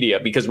local media.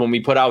 Because when we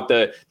put out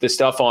the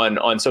stuff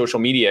on social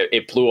media,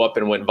 it blew up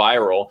and went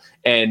viral,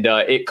 and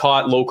it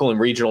caught local and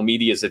regional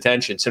media's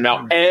attention. So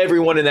now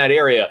everyone in that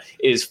area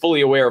is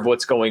fully aware of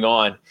what's going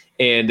on,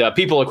 and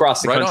people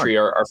across the country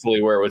are fully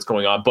aware of what's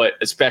going on. But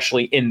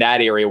especially in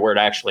that area where it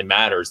actually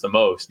matters the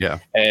most. Yeah.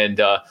 And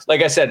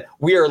like I said,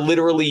 we are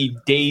literally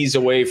days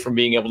away from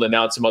being able to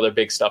announce some other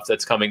big stuff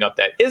that's coming up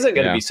that isn't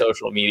going to be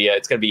social media.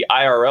 It's going to be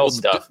IRL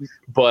stuff.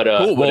 But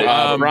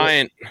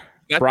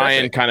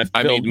Brian kind of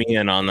filled me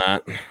in on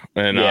that,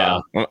 and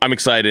I'm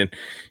excited.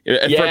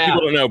 For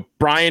people to know,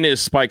 Brian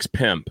is Spike's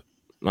pimp.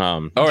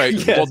 All right.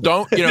 Yes. Well,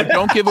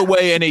 don't give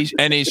away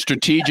any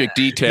strategic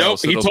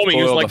details. No, he told me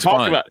he was like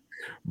talking about.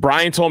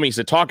 Brian told me, he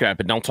said, talk about it,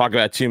 but don't talk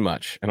about it too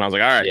much. And I was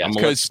like, all right, I'm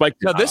going to Spike.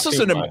 No,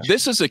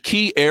 this is a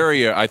key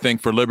area, I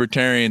think, for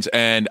libertarians.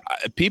 And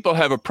people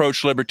have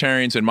approached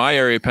libertarians in my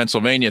area of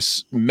Pennsylvania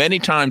many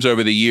times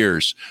over the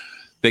years.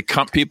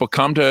 People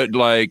come to,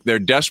 like, they're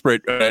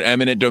desperate,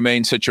 eminent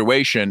domain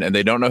situation, and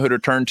they don't know who to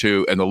turn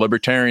to. And the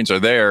libertarians are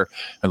there,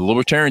 and the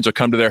libertarians will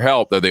come to their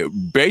help. They're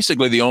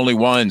basically the only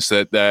ones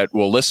that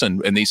will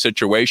listen in these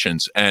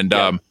situations. And,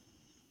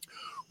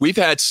 we've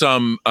had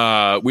some.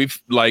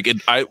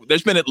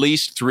 There's been at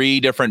least 3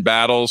 different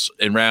battles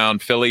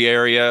around Philly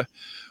area.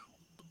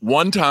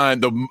 One time,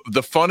 the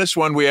funnest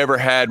one we ever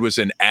had was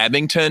in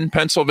Abington,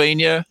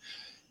 Pennsylvania,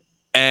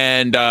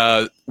 and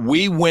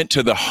we went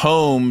to the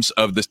homes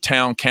of the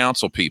town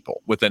council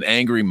people with an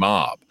angry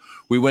mob.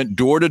 We went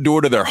door to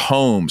door to their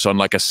homes on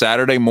like a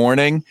Saturday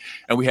morning,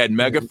 and we had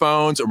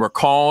megaphones, and we're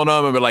calling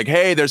them, and we're like,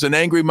 "Hey, there's an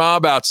angry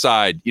mob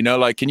outside.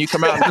 Can you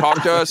come out and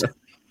talk to us?"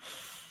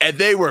 And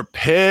they were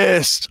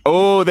pissed.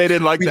 Oh, they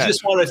didn't like that. We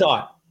just want to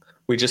talk.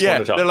 Want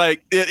to talk.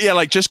 They're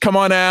like, just come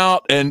on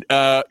out. And,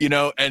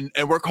 and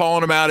we're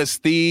calling them out as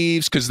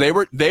thieves because they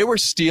were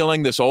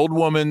stealing this old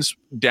woman's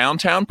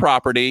downtown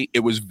property. It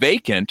was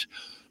vacant,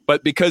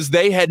 but because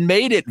they had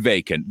made it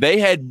vacant, they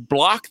had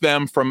blocked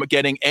them from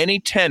getting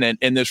any tenant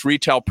in this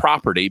retail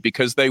property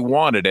because they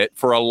wanted it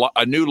for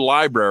a new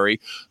library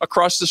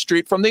across the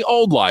street from the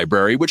old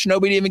library, which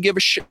nobody even gave a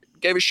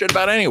shit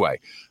about anyway.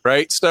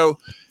 Right. So,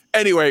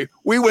 anyway,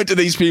 we went to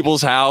these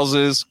people's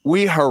houses.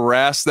 We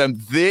harassed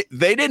them. They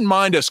didn't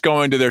mind us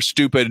going to their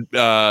stupid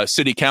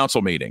city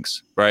council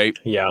meetings, right?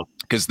 Yeah,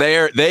 because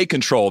they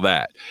control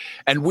that.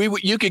 And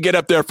you could get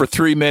up there for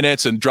 3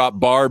 minutes and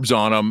drop barbs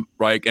on them,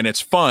 right? And it's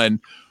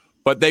fun,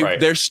 but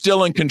they're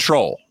still in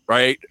control,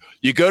 right?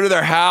 You go to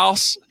their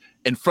house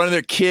in front of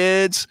their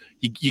kids.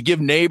 You give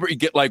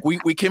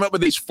we came up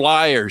with these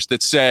flyers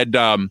that said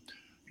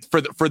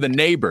for the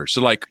neighbors,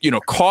 so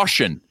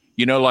caution.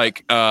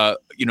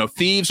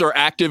 Thieves are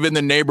active in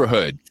the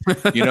neighborhood.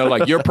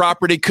 Your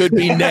property could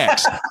be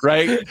next,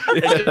 right?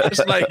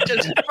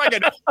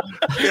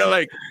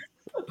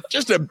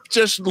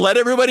 Just let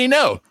everybody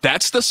know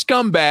that's the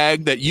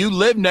scumbag that you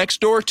live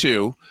next door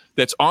to,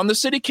 that's on the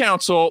city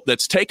council,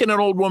 that's taking an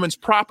old woman's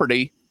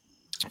property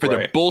for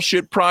their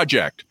bullshit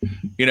project,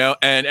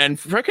 and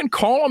freaking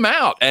call them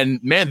out.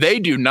 And man, they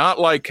don't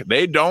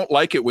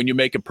like it when you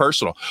make it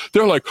personal.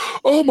 They're like,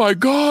 oh my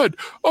God.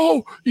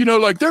 Oh,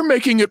 they're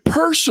making it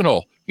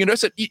personal. I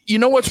said, you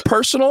know what's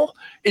personal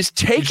is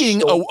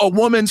taking a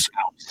woman's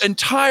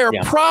entire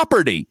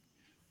property.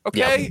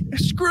 Okay. Yep.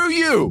 Screw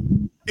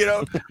you.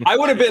 I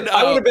would have been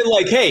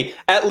like, hey,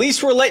 at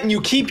least we're letting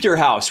you keep your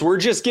house. We're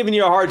just giving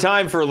you a hard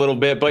time for a little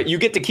bit, but you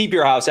get to keep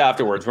your house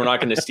afterwards. We're not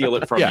going to steal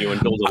it from you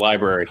and build a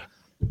library.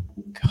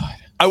 God.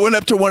 I went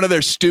up to one of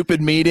their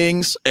stupid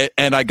meetings,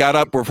 and I got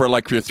up for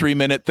your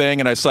 3-minute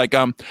thing, and I was like,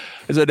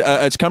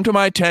 it's come to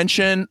my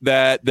attention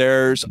that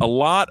there's a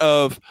lot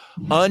of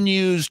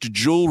unused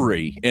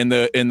jewelry in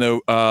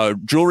the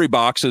jewelry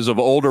boxes of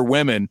older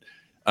women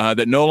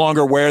that no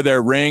longer wear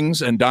their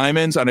rings and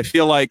diamonds, and I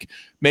feel like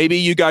maybe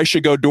you guys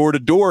should go door to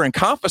door and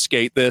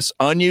confiscate this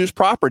unused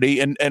property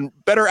and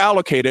better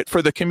allocate it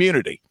for the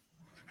community.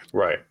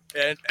 Right.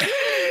 And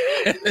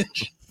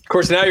of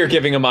course, now you're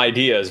giving them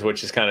ideas,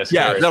 which is kind of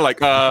scary. Yeah, they're like,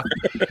 or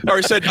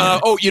I said,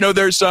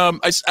 there's, I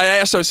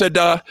asked, I said,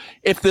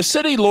 if the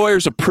city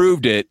lawyers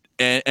approved it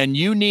and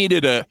you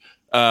needed a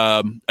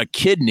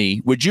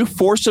kidney, would you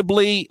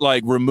forcibly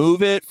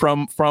remove it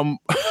from someone?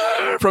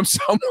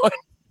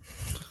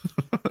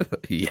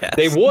 Yes,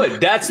 they would.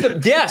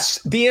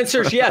 The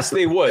answer is yes,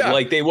 they would.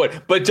 Yeah. They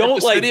would, but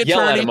don't yell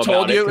at them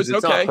about it because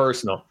it's not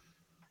personal.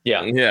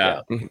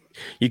 Yeah.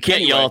 You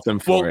can't yell at them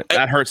for it.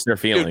 That hurts their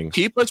feelings. Dude,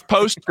 keep us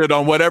posted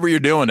on whatever you're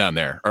doing down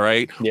there. All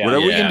right. Yeah,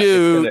 whatever we can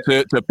do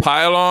to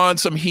pile on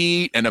some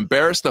heat and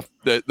embarrass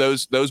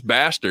those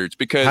bastards.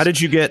 Because how'd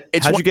you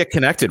get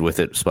connected with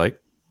it, Spike?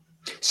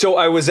 So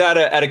I was at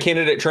a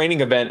candidate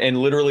training event, and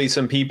literally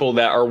some people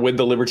that are with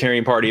the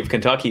Libertarian Party of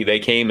Kentucky, they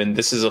came, and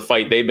this is a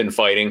fight they've been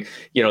fighting.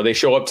 They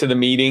show up to the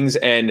meetings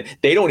and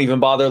they don't even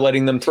bother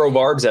letting them throw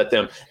barbs at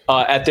them.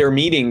 At their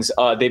meetings,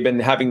 they've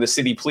been having the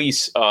city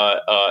police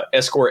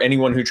escort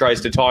anyone who tries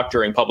to talk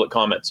during public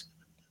comments,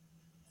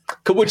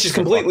 which is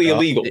completely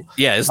illegal.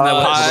 Yeah, isn't that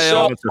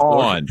what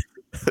on?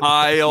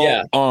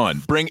 Pile on.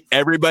 Bring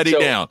everybody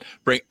down.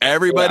 Bring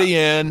everybody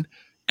in.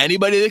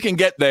 Anybody that can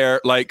get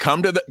there, like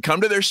come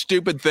to their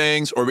stupid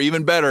things, or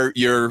even better,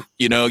 you're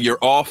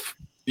off,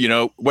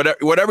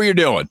 whatever you're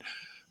doing.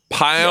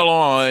 Pile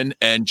on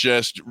and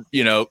just,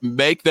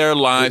 make their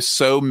lives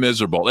so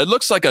miserable. It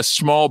looks like a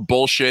small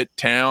bullshit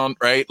town,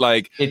 right?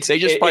 Like they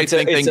just probably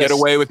think they can get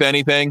away with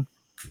anything.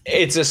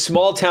 It's a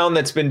small town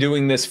that's been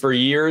doing this for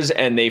years,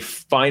 and they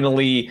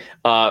finally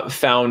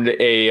found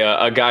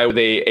a guy with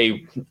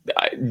a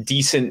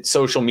decent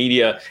social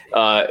media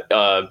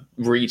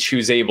reach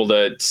who's able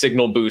to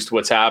signal boost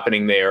what's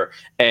happening there.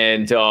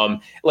 And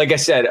like I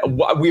said,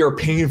 we are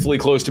painfully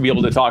close to be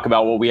able to talk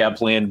about what we have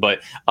planned,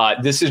 but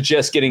this is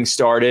just getting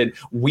started.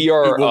 We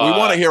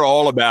want to hear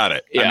all about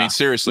it. I mean,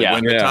 seriously,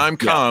 when the time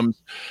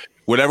comes,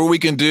 whatever we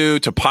can do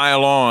to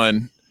pile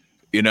on,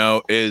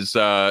 is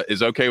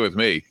okay with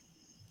me.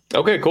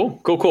 Okay,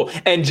 cool.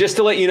 And just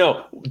to let you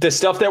know, the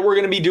stuff that we're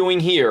going to be doing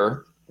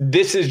here,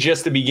 this is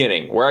just the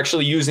beginning. We're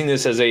actually using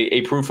this as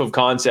a proof of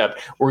concept.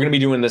 We're going to be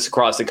doing this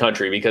across the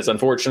country because,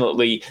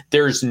 unfortunately,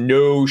 there's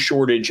no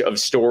shortage of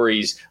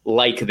stories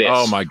like this.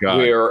 Oh, my God.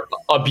 Where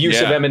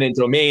abuse of eminent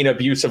domain,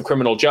 abuse of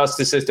criminal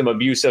justice system,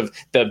 abuse of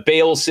the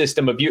bail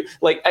system,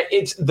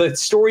 it's the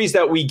stories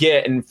that we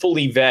get and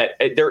fully vet.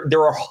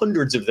 There are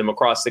hundreds of them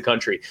across the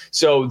country.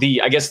 So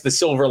I guess the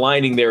silver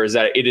lining there is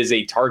that it is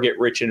a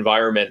target-rich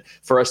environment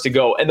for us to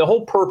go. And the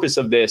whole purpose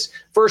of this,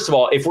 first of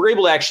all, if we're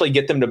able to actually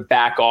get them to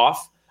back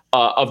off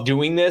of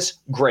doing this,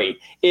 great.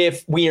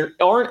 If we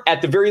aren't,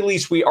 at the very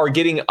least, we are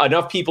getting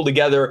enough people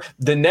together.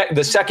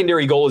 The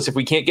secondary goal is, if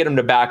we can't get them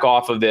to back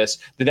off of this,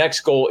 the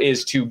next goal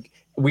is to.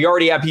 We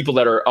already have people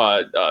that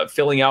are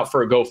filling out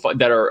for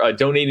that are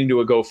donating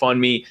to a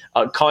GoFundMe.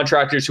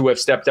 Contractors who have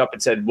stepped up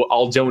and said, well,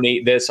 "I'll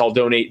donate this, I'll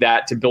donate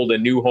that," to build a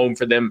new home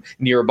for them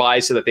nearby,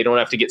 so that they don't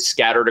have to get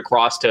scattered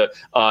across to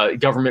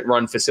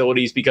government-run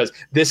facilities. Because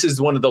this is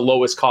one of the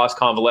lowest cost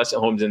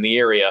convalescent homes in the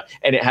area,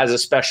 and it has a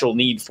special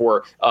need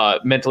for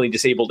mentally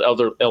disabled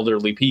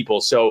elderly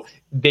people. So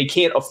they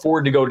can't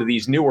afford to go to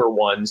these newer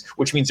ones,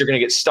 which means they're going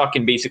to get stuck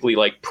in basically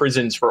like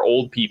prisons for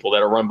old people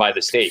that are run by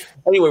the state.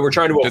 Anyway, we're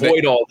trying to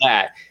avoid all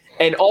that.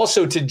 And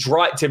also to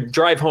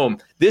drive home,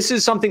 this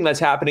is something that's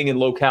happening in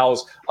locales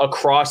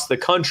across the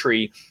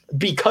country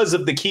because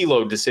of the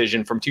Kelo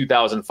decision from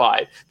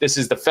 2005. This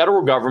is the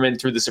federal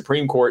government through the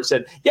Supreme Court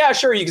said, yeah,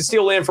 sure, you can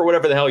steal land for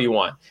whatever the hell you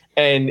want.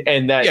 And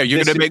that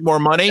you're going to make more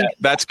money.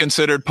 That's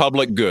considered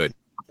public good,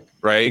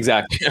 right?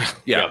 Exactly.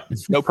 Yeah.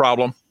 No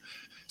problem.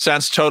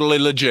 Sounds totally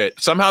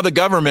legit. Somehow the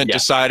government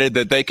decided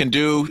that they can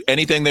do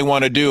anything they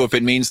want to do if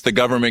it means the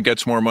government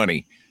gets more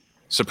money.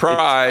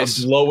 Surprise.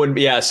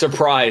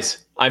 Surprise.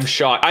 I'm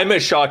shocked. I'm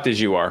as shocked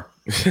as you are,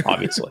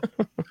 obviously.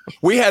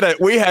 We had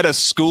a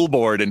school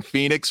board in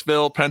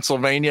Phoenixville,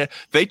 Pennsylvania.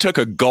 They took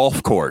a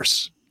golf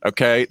course.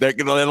 Okay. They're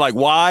like,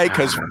 why?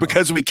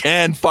 Because we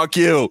can. Fuck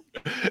you.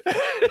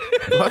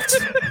 What?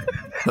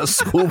 A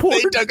school board?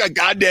 They took a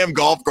goddamn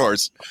golf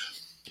course.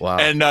 Wow.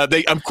 And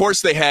they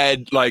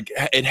had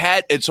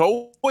it's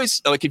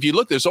always like, if you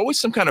look, there's always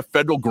some kind of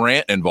federal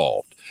grant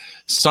involved.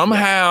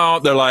 Somehow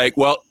they're like,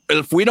 well,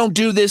 if we don't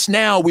do this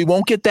now, we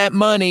won't get that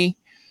money.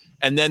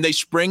 And then they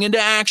spring into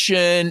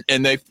action,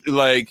 and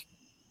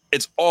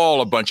it's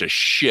all a bunch of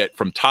shit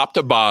from top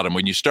to bottom.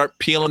 When you start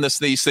peeling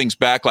these things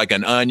back like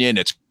an onion,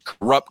 it's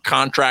corrupt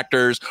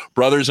contractors,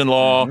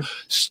 brothers-in-law,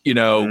 It's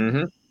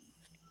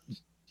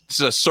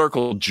a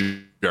circle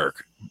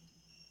jerk.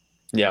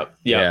 Yeah.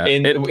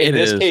 In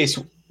this case,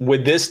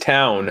 with this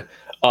town,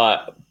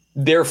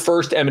 their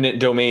first eminent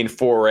domain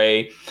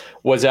foray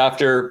was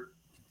after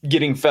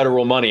getting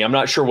federal money. I'm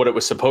not sure what it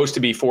was supposed to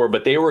be for,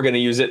 but they were going to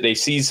use it. They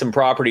seized some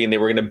property and they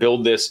were going to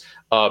build this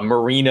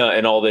marina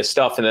and all this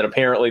stuff. And then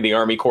apparently the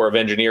Army Corps of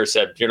Engineers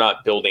said, you're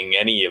not building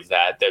any of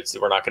that.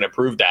 We're not going to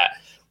approve that.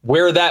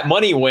 Where that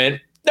money went,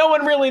 no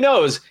one really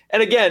knows.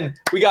 And again,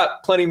 we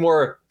got plenty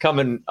more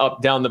coming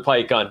up down the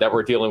pike on that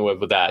we're dealing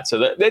with that. So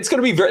this is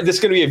going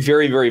to be a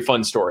very, very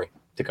fun story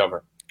to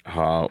cover.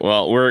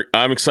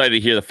 I'm excited to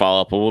hear the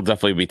follow up, but we'll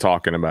definitely be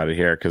talking about it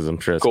here because I'm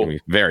sure it's going to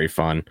be very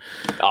fun.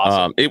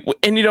 Awesome.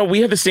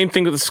 We have the same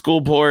thing with the school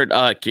board.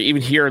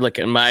 Even here, like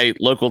in my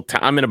local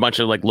town, I'm in a bunch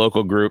of like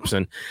local groups,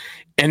 and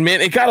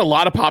man, it got a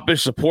lot of popular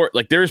support.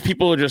 Like there's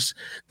people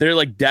they're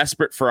like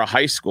desperate for a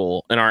high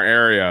school in our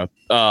area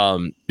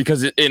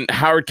because in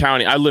Howard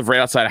County, I live right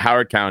outside of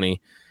Howard County.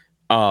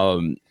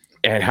 And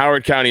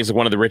Howard County is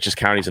one of the richest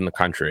counties in the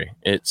country.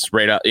 It's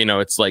right out,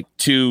 it's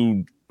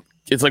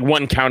like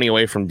one county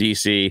away from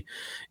DC.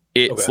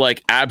 It's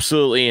like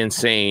absolutely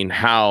insane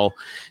how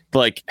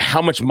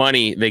much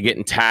money they get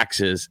in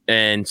taxes.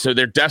 And so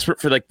they're desperate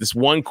for like this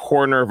one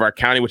corner of our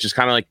county, which is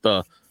kind of like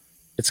the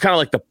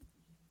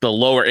the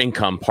lower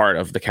income part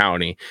of the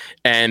county,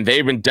 and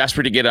they've been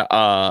desperate to get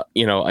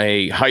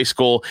a high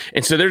school,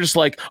 and so they're just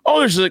like,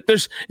 oh,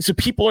 there's so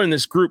people in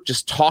this group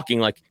just talking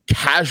like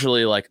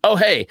casually, like, oh,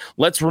 hey,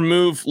 let's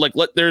remove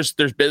there's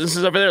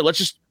businesses over there, let's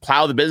just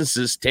plow the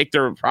businesses, take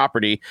their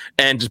property,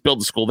 and just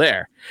build the school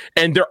there.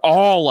 And they're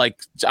all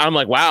like, I'm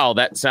like, wow,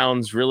 that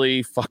sounds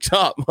really fucked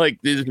up. Like,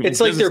 it's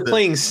like they're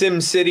playing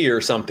Sim City or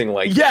something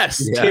like yes,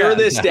 that. Tear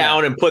this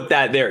down and put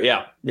that there.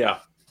 Yeah.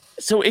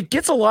 So it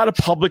gets a lot of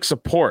public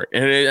support,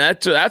 and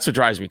that's what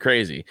drives me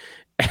crazy.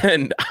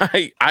 And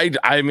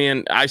I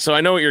mean, so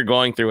I know what you're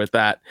going through with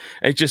that.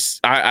 It just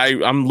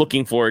I'm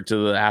looking forward to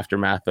the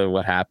aftermath of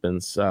what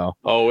happens. So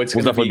we'll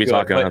definitely be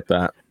talking about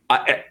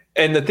that.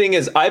 And the thing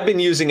is, I've been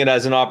using it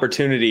as an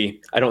opportunity.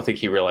 I don't think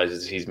he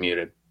realizes he's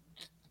muted.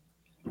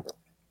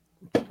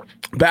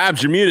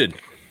 Babs, you're muted.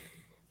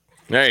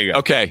 There you go.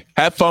 Okay,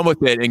 have fun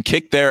with it and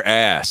kick their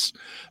ass.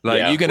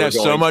 You can have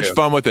so much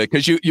fun with it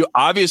because you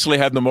obviously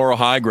have the moral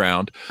high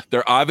ground.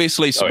 They're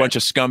obviously a bunch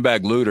of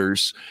scumbag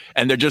looters,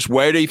 and they're just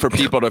waiting for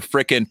people to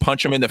frickin'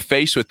 punch them in the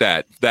face with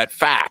that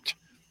fact.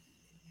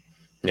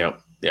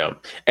 Yeah.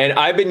 And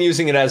I've been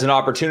using it as an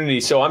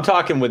opportunity. So I'm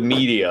talking with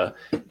media,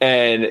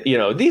 and,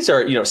 these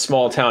are,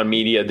 small town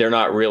media. They're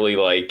not really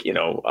like,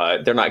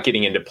 they're not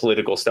getting into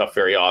political stuff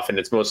very often.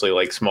 It's mostly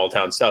like small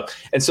town stuff.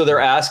 And so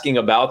they're asking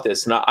about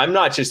this. And I'm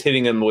not just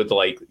hitting them with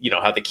like,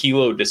 how the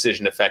Kelo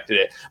decision affected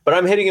it, but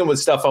I'm hitting them with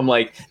stuff. I'm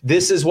like,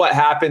 this is what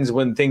happens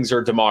when things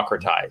are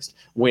democratized,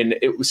 when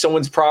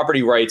someone's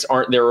property rights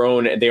aren't their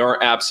own and they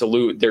aren't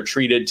absolute. They're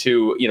treated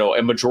to,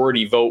 a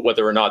majority vote,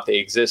 whether or not they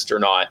exist or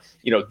not.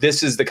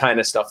 This is the kind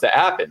of stuff that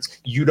happens.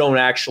 You don't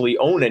actually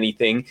own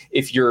anything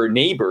if your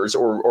neighbors,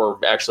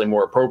 or actually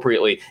more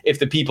appropriately, if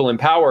the people in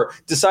power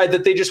decide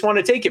that they just want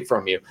to take it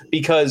from you,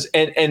 because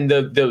and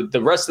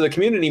the rest of the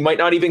community might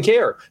not even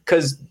care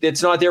because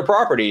it's not their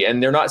property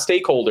and they're not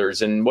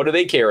stakeholders. And what do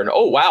they care? And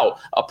oh wow,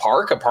 a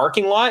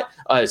parking lot,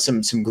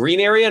 some green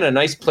area and a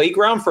nice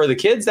playground for the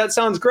kids. That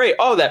sounds great.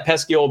 Oh, that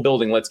pesky old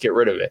building, let's get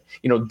rid of it.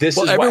 This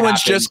is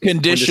everyone's just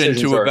conditioned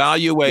to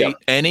evaluate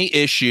any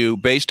issue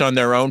based on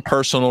their own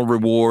personal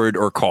reward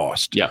or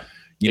cost. Yeah.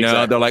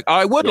 They're like, oh,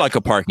 I would like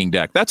a parking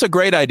deck. That's a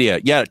great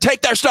idea. Yeah,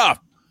 take their stuff.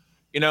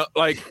 What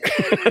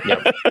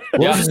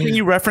was this thing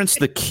you referenced?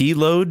 The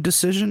Kelo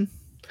decision?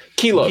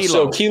 Kelo.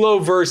 So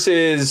Kelo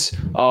versus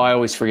I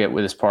always forget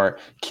with this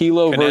part.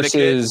 Kelo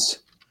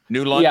versus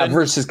New London. Yeah,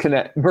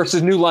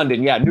 versus New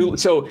London. Yeah,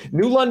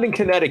 New London,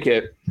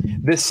 Connecticut.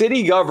 The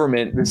city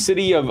government, the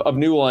city of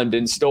New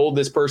London, stole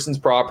this person's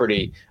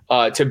property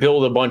to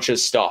build a bunch of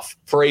stuff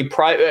for a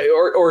private,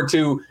 or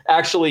to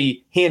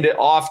actually hand it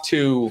off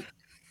to,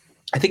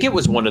 I think it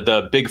was one of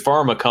the big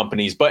pharma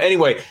companies. But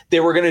anyway, they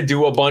were going to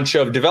do a bunch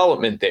of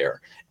development there,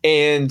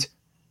 and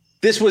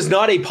this was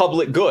not a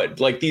public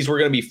good. Like, these were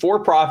going to be for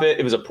profit.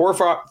 It was a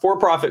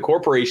for-profit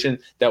corporation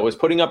that was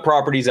putting up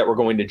properties that were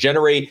going to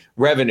generate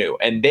revenue.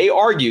 And they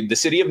argued, the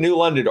city of New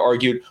London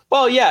argued,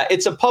 well, yeah,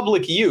 it's a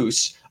public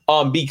use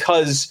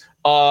because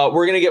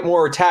we're going to get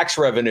more tax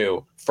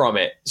revenue from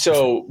it.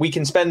 So we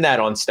can spend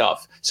that on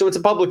stuff. So it's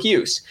a public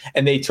use.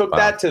 And they took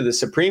that to the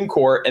Supreme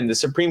Court, and the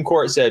Supreme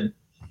Court said,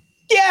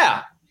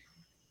 yeah,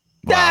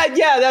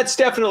 that's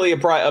definitely a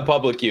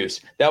public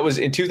use. That was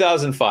in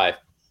 2005.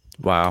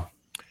 Wow.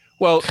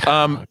 Well,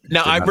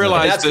 now I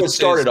realize that's what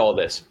started all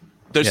this.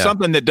 There's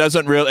something that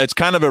doesn't it's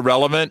kind of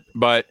irrelevant,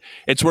 but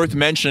it's worth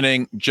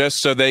mentioning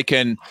just so they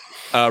can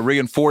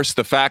reinforce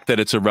the fact that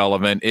it's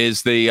irrelevant,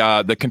 is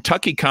the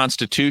Kentucky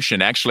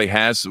Constitution actually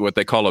has what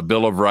they call a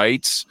Bill of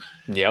Rights.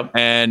 Yep.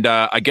 And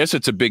I guess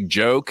it's a big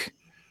joke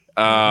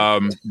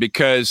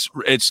because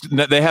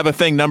they have a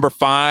thing, number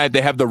 5,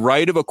 they have the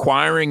right of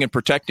acquiring and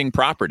protecting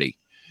property.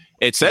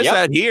 It says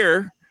that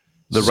here.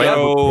 The right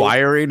of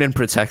acquiring and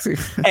protecting.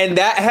 And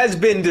that has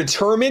been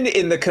determined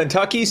in the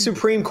Kentucky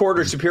Supreme Court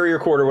or Superior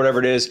Court or whatever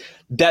it is,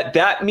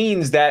 that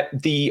means that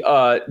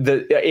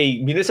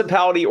a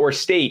municipality or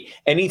state,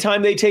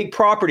 anytime they take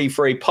property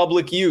for a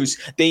public use,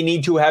 they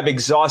need to have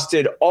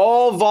exhausted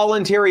all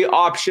voluntary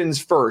options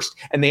first.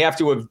 And they have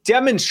to have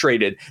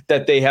demonstrated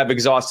that they have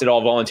exhausted all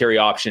voluntary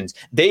options.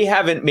 They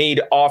haven't made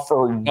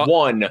offer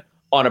one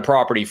on a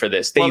property for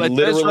this. They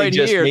literally right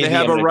just here, made they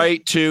have a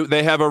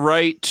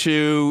right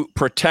to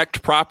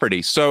protect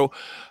property. So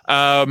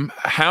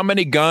how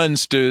many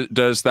guns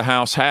does the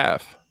house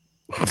have?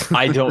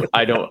 I don't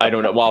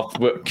know. Well,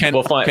 we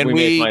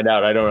may find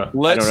out. I don't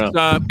know. I don't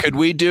know. Could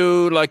we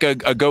do like a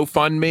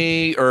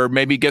GoFundMe, or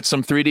maybe get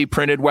some 3D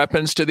printed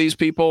weapons to these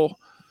people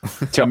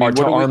to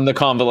arm the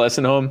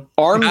convalescent home?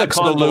 Arm the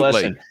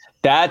convalescent.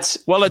 It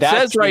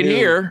says right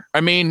here.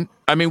 I mean,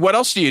 what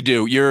else do you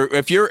do?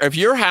 If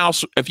your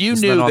house, if you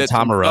knew that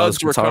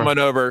thugs were coming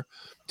over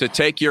to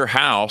take your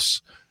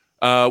house,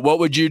 what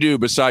would you do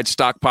besides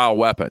stockpile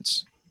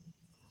weapons?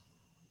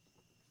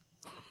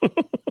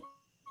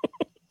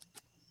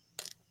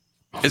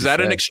 Is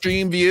that an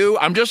extreme view?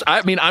 I'm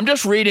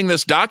just reading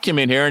this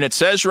document here, and it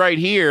says right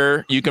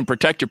here you can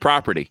protect your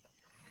property.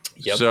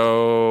 Yep.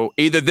 So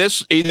either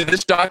this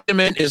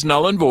document is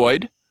null and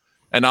void,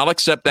 and I'll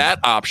accept that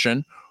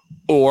option,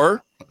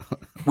 or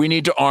we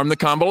need to arm the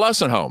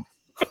convalescent home,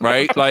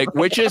 right? Like,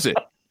 which is it?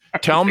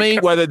 Tell me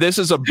whether this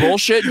is a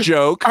bullshit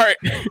joke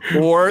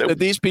or that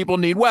these people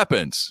need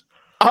weapons.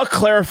 I'll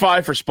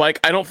clarify for Spike.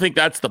 I don't think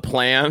that's the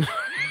plan.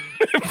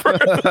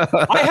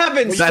 I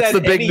haven't said That's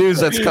the big anything. news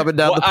that's coming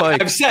down the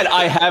pike. I've said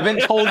I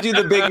haven't told you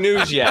the big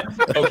news yet.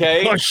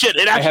 Okay. Oh shit!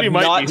 It I actually have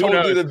might not be. Who told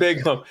knows? you the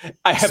big.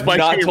 I have Spike's not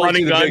gonna be told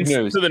running you the big guns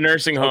news. to the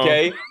nursing home.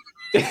 Okay.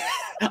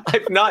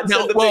 I've not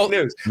said the big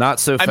news. Not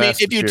so fast. I mean,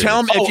 if you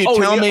tell me,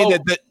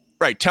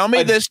 tell me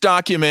I- this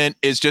document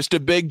is just a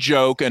big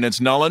joke and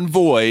it's null and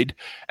void,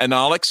 and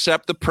I'll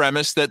accept the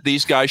premise that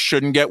these guys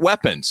shouldn't get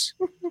weapons.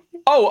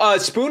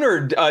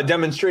 Spooner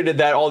demonstrated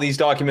that all these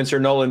documents are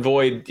null and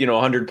void,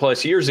 100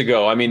 plus years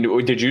ago. I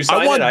mean, did you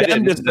sign I want it?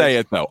 them to say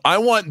it, though. I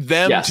want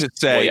them Yes. to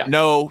say, Well, yeah.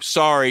 no,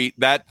 sorry,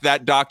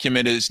 that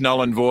document is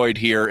null and void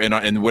here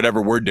in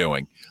whatever we're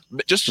doing.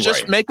 But just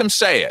Right. make them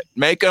say it.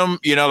 Make them,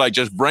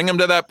 just bring them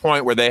to that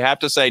point where they have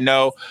to say,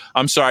 no,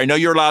 I'm sorry. I know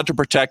you're allowed to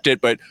protect it,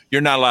 but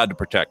you're not allowed to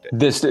protect it.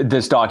 This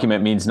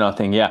document means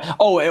nothing. Yeah.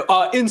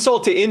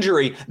 Insult to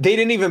injury. They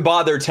didn't even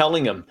bother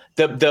telling him.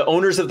 The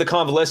owners of the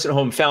convalescent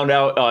home found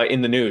out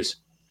in the news,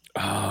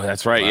 Oh,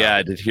 that's right. Yeah,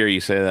 I did hear you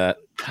say that.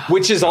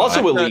 which is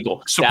also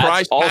illegal.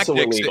 Surprise That's also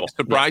tactics. illegal.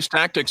 Surprise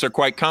tactics are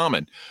quite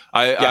common.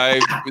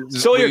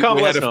 So your we had a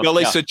convalescent home,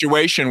 Philly yeah.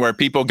 situation where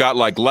people got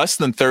like less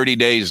than 30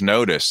 days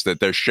notice that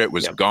their shit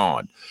was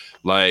gone.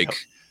 Like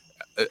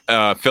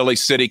Philly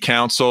City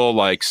Council,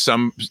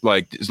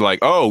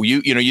 oh,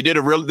 you did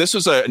this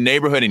was a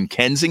neighborhood in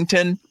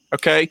Kensington.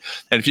 Okay.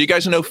 And if you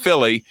guys know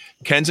Philly,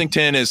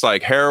 Kensington is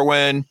like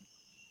heroin.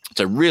 It's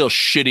a real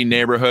shitty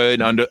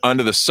neighborhood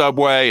under the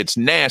subway. It's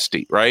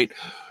nasty, right?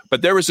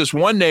 But there was this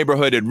one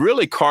neighborhood that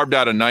really carved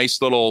out a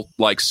nice little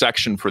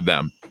section for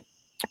them.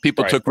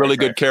 People took really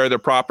good care of their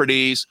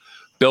properties,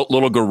 built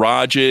little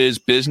garages,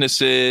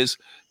 businesses.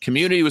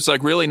 Community was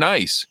really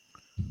nice,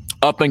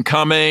 up and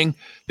coming.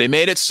 They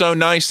made it so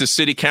nice. The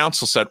city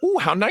council said, "Ooh,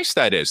 how nice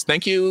that is.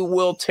 Thank you.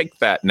 We'll take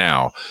that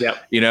now."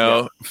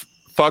 Yep.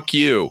 Fuck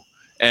you.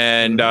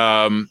 And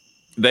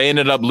they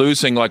ended up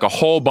losing a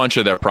whole bunch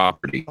of their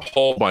property, a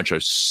whole bunch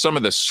of some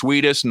of the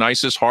sweetest,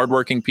 nicest,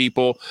 hardworking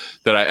people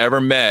that I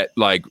ever met.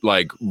 Went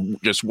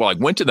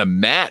to the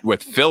mat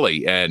with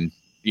Philly, and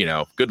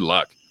good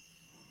luck.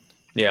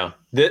 Yeah.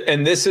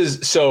 And this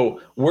is,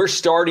 so we're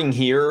starting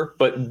here,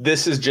 but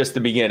this is just the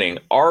beginning.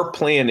 Our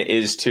plan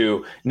is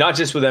to, not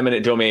just with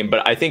eminent domain,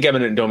 but I think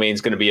eminent domain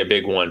is going to be a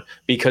big one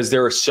because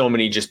there are so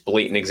many just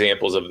blatant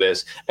examples of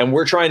this. And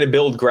we're trying to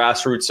build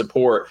grassroots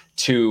support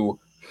to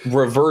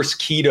reverse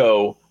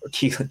kilo at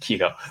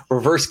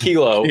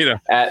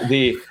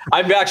the,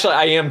 I am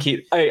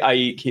keto. I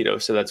eat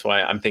keto. So that's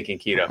why I'm thinking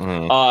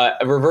keto.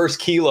 Reverse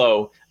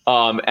kilo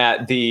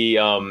at the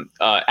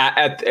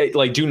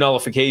do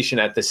nullification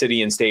at the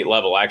city and state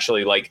level,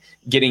 actually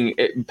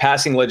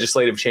passing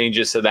legislative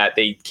changes so that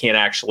they can't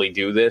actually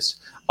do this.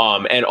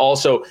 And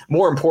also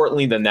more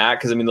importantly than that,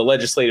 because the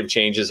legislative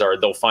changes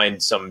they'll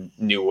find some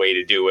new way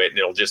to do it and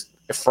it'll just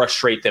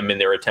frustrate them in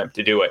their attempt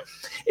to do it.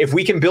 If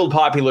we can build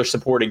popular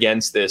support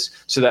against this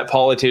so that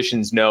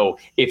politicians know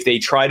if they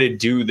try to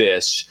do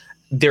this,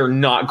 they're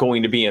not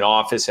going to be in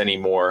office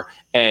anymore.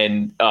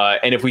 And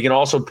if we can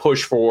also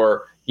push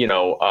for,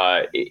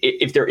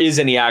 if there is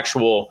any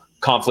actual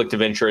conflict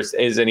of interest,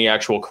 is any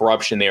actual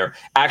corruption there,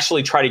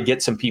 actually try to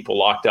get some people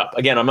locked up.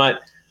 Again, I'm not,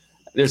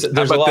 there's a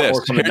lot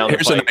more coming down the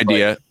pipe. Here's an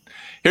idea.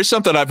 Here's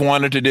something I've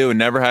wanted to do and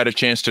never had a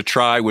chance to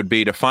try would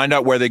be to find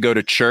out where they go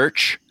to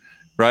church,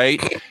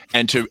 right?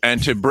 And to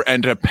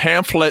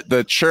pamphlet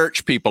the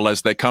church people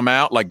as they come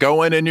out,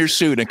 go in your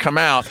suit and come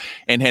out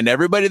and hand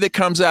everybody that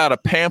comes out a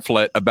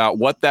pamphlet about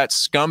what that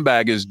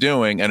scumbag is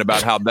doing and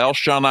about how thou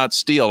shall not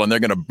steal and they're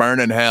going to burn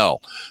in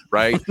hell,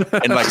 right?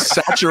 And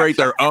saturate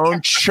their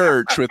own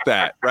church with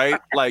that, right?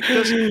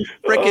 Just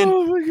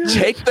freaking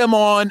take them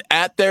on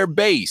at their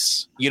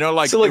base, so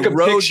a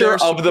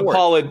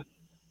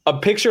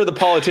picture of the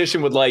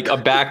politician with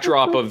a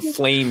backdrop of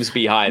flames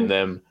behind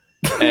them.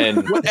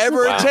 And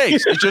whatever it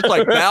takes. It's just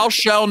thou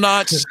shall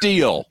not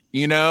steal,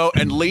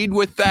 and lead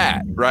with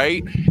that,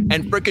 right?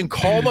 And freaking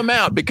call them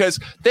out because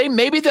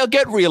maybe they'll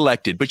get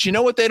reelected, but you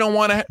know what? They don't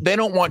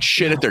want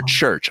shit at their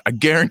church. I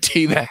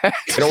guarantee that.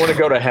 They don't want to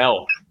go to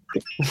hell.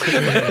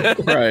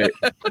 Right.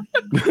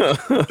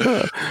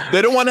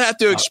 They don't want to have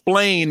to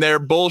explain their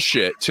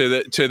bullshit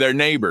to their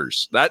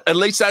neighbors. At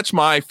least that's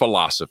my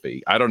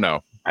philosophy. I don't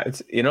know.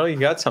 You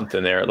got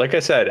something there. Like I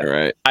said,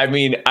 right.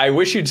 I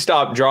wish you'd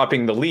stop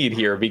dropping the lead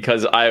here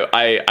because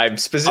I'm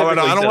specifically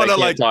I don't want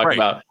to talk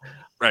about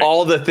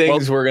all the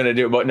things we're going to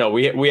do. But no,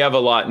 we have a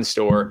lot in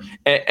store.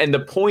 And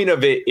the point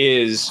of it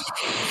is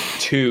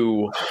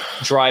to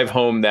drive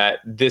home that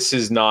this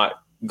is not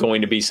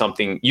going to be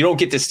something you don't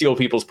get to steal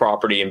people's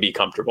property and be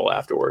comfortable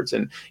afterwards.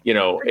 And,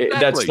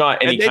 that's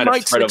not any kind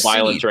of threat of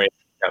violence or anything.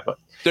 But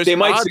they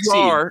might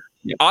succeed.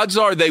 Odds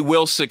are they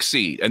will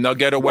succeed and they'll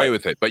get away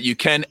with it. But you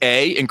can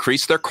A,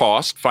 increase their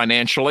cost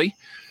financially.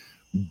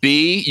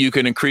 B, you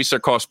can increase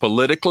their cost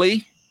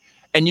politically.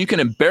 and you can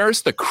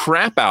embarrass the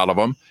crap out of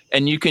them,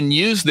 and you can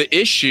use the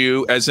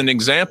issue as an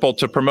example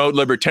to promote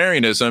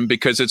libertarianism,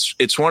 because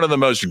it's one of the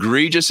most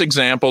egregious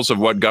examples of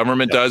what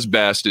government does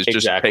best is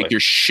just take your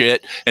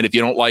shit, and if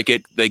you don't like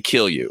it, they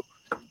kill you.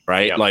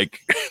 Right? Yep.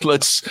 Like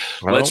let's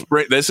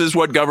bring, this is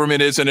what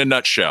government is in a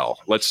nutshell.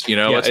 Let's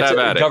have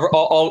at it.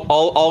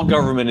 All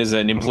government is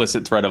an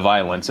implicit threat of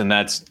violence, and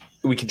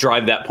we could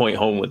drive that point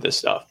home with this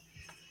stuff.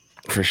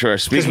 For sure.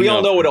 Because we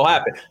all know what'll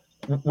happen.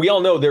 We all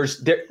know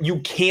you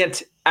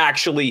can't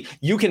actually,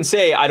 you can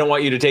say, I don't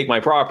want you to take my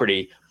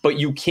property, but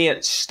you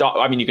can't stop.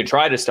 I mean, you can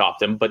try to stop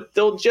them, but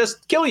they'll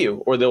just kill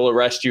you, or they'll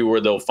arrest you, or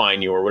they'll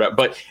fine you, or whatever.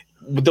 But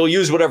they'll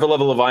use whatever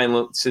level of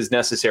violence is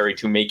necessary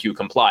to make you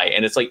comply.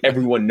 And it's like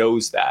everyone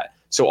knows that.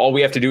 So all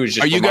we have to do is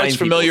just. Are you guys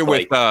familiar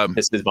with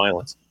this is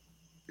violence?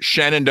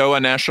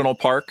 Shenandoah National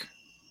Park?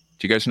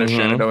 Do you guys know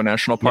Shenandoah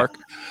National Park?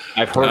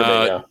 I've heard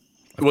of it, yeah.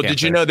 Well,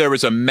 did you know there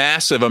was a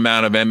massive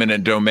amount of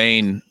eminent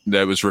domain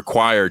that was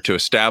required to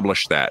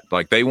establish that?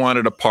 Like they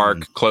wanted a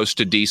park close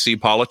to DC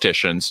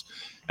politicians,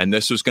 and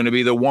this was going to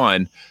be the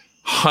one.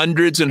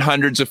 Hundreds and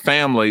hundreds of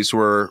families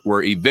were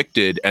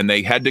evicted, and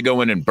they had to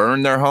go in and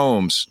burn their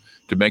homes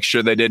to make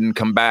sure they didn't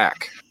come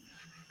back.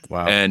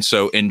 Wow. And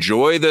so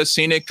enjoy the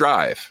scenic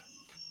drive.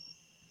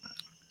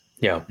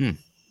 Yeah.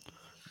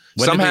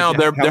 Somehow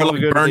they're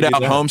like burned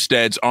out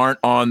homesteads aren't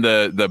on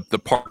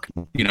the park,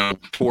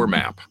 tour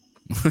map.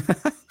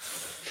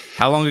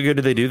 How long ago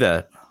did they do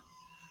that?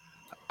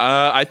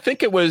 I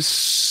think it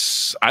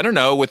was, I don't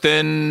know,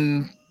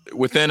 within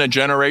a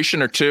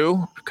generation or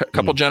two,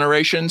 couple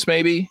generations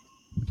maybe.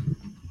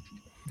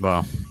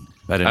 Wow.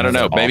 I don't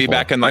know. Maybe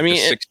back in the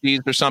 60s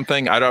or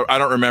something. I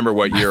don't remember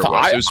what year it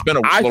was. It's been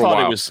a little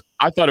while.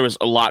 I thought it was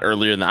a lot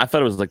earlier than that. I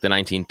thought it was like the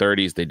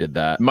 1930s they did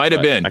that. Might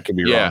have been. I could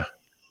be wrong.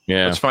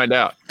 Yeah. Let's find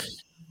out.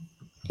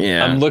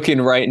 Yeah. I'm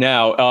looking right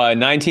now.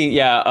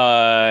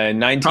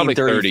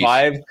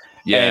 1935.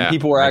 Yeah. And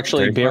people were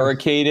actually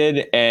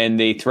barricaded, and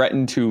they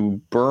threatened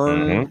to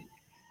burn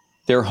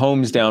their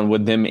homes down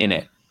with them in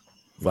it.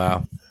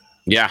 Wow.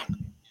 Yeah.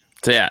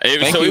 So yeah.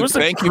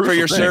 Thank you for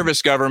your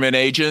service, government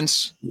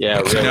agents. Yeah.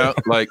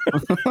 Really.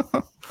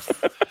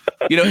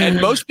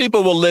 And most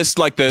people will list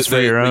like the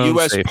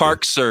U.S.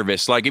 Park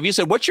Service. Like if you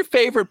said, what's your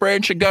favorite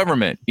branch of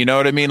government? You know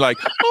what I mean? Like,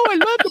 oh, I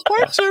love the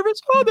Park Service.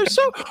 Oh,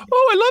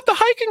 I love the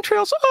hiking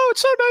trails. Oh,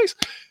 it's so nice.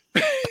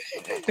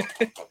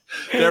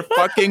 They're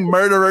fucking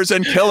murderers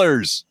and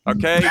killers.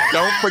 Okay,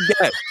 don't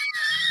forget.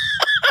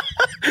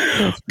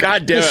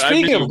 God damn it!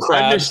 Speaking of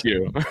crabs,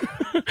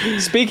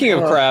 speaking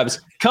of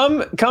crabs,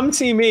 come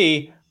see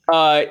me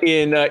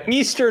in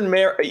Eastern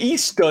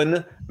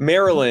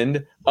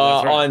Maryland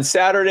on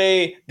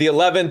Saturday, the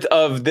 11th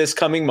of this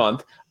coming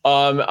month.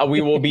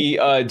 We will be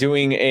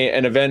doing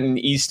an event in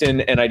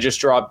Easton, and I just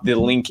dropped the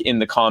link in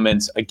the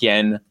comments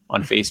again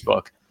on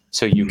Facebook,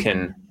 so you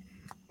can.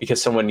 Because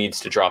someone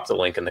needs to drop the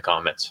link in the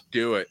comments.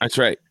 Do it. That's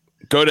right.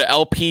 Go to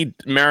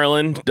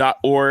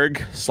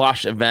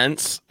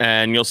lpmaryland.org/events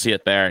and you'll see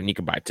it there, and you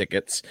can buy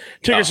tickets.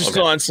 Tickets are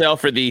still on sale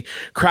for the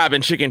Crab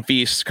and Chicken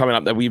Feast coming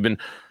up that we've been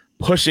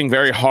pushing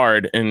very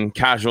hard in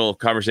casual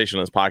conversation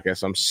on this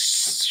podcast. I'm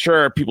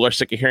sure people are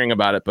sick of hearing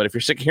about it, but if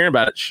you're sick of hearing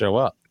about it, show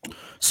up.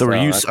 So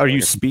are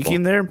you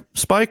speaking there,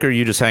 Spike, or are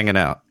you just hanging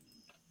out?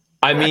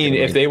 I mean,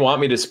 if they want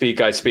me to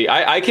speak, I speak.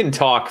 I can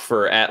talk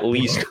for at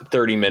least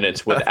 30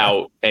 minutes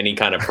without any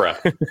kind of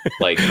prep.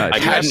 Like, I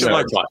can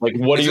start talking. Like,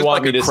 what do you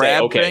want me to say?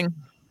 Okay. Thing?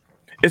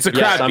 It's a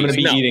crab. I'm going to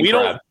be eating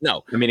crab.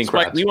 I'm eating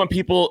crab. We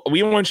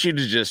want you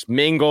to just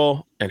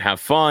mingle and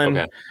have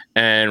fun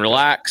and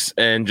relax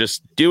and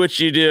just do what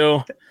you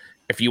do.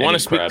 If you want to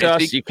speak to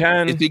us, you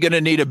can. Is he going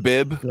to need a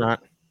bib?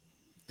 Not.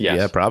 Yes.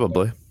 Yeah,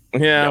 probably.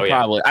 Yeah,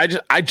 probably.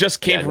 I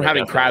just came from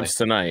having crabs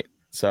tonight.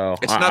 So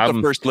it's not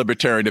the first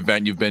libertarian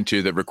event you've been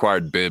to that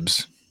required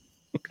bibs.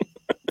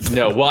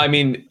 No, well, I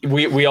mean,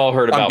 we all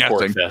heard about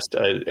Porkfest.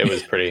 It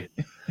was pretty,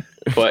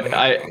 but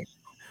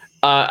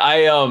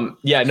I'm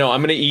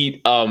going to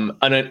eat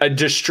a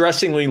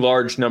distressingly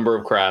large number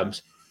of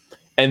crabs,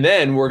 and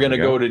then we're going to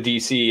go to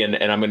DC and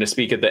I'm going to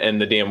speak at the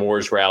End the Damn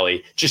Wars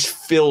rally, just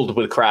filled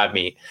with crab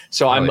meat.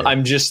 So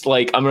I'm just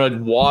like, I'm going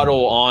to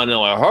waddle on and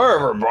like, hey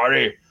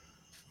everybody,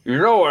 you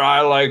know what I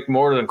like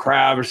more than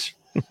crabs?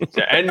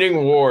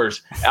 Ending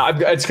wars.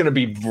 It's going to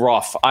be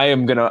rough.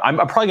 I'm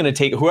probably going to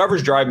take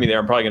whoever's driving me there.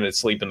 I'm probably going to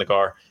sleep in the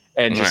car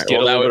and just get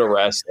a little bit of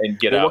rest and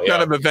get out. What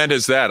kind of event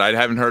is that? I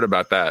haven't heard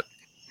about that.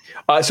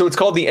 So it's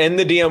called the End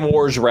the Damn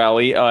Wars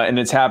rally, and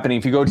it's happening.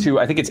 If you go to,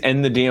 I think it's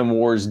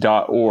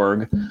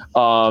endthedamnwars.org,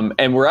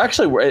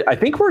 and I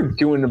think we're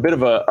doing a bit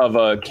of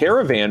a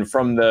caravan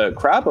from the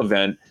crab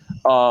event.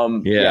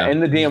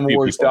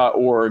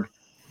 Endthedamnwars.org.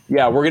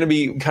 Yeah, we're going to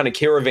be kind of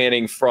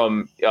caravanning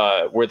from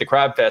where the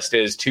Crab Fest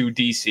is to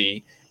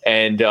DC,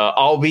 and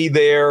I'll be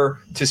there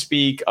to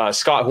speak.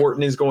 Scott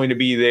Horton is going to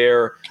be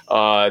there.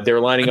 They're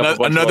lining up a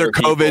bunch another of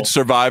other COVID people.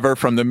 survivor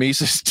from the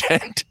Mises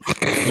tent.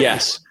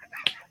 Yes.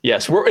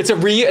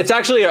 It's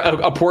actually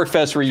a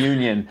Porkfest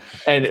reunion,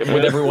 and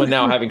with everyone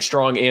now having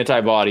strong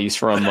antibodies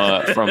from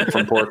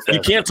Porkfest. You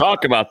can't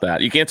talk about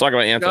that. You can't talk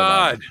about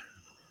antibodies. God.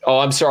 Oh,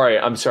 I'm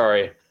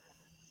sorry.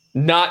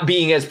 Not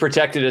being as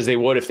protected as they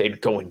would if they'd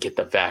go and get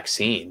the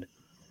vaccine.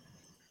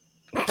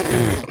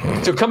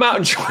 So come out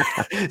and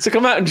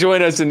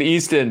join us in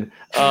Easton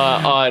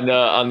on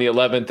the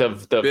 11th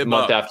of the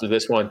month after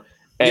this one,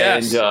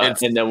 and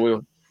and then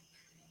we'll.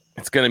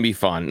 It's going to be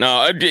fun.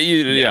 No,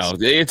 you know,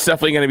 it's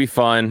definitely going to be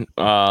fun.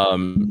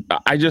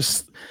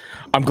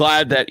 I'm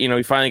glad that, you know,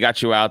 we finally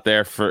got you out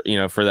there for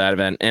that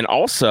event. And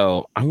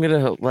also, I'm going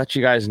to let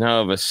you guys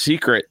know of a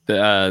secret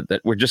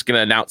that we're just going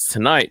to announce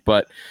tonight.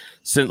 But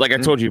since, like I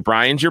told you,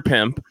 Brian's your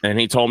pimp, and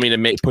he told me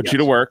to put you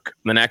to work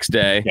the next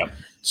day. Yep.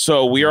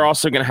 So we are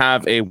also going to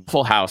have a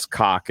Full House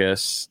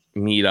Caucus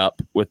meetup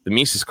with the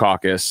Mises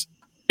Caucus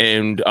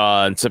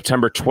on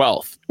September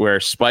 12th, where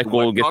Spike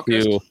will get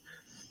to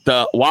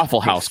the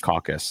Waffle House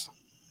Caucus.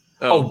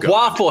 Oh,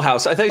 Waffle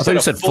House. I thought you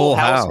said Full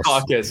House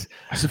Caucus.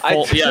 It's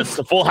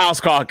the Full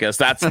House Caucus.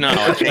 That's no.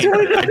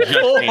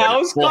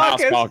 Full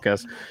House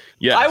Caucus.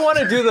 Yeah. I want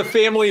to do the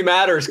Family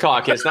Matters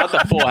Caucus, not the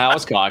Full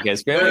House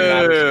Caucus. Family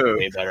Matters is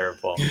way better.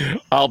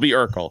 I'll be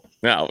Urkel.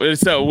 No,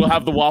 so we'll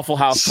have the Waffle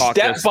House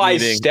Caucus.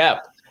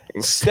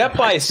 Step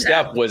by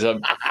step was a.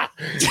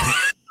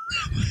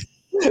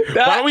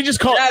 Why don't we just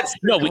call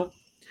it?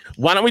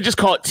 Why don't we just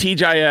call it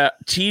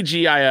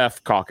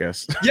TGIF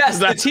Caucus? Yes,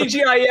 the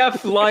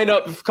TGIF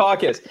lineup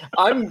caucus.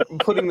 I'm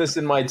putting this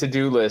in my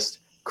to-do list.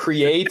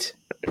 Create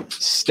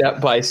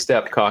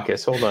step-by-step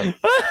caucus. Hold on.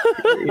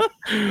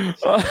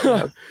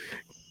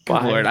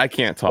 Good Lord, I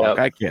can't talk. Yep.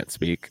 I can't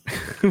speak.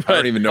 I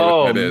don't even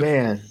know what that is. Oh,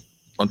 man.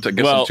 I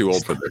guess I'm too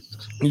old for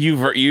this.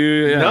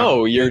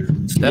 No, you're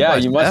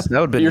you must.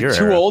 You're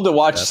too old to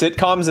watch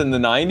sitcoms in the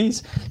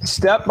 90s.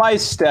 Step by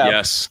Step.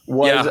 Yes.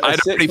 I'd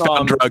already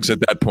found drugs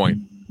at that point.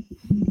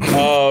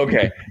 Oh,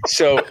 okay.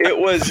 So it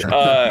was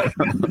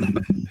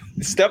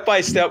Step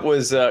by Step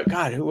was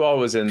God, who all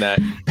was in that?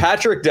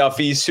 Patrick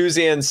Duffy,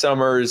 Suzanne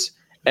Summers,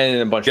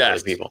 and a bunch of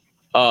other people.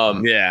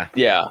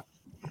 Yeah.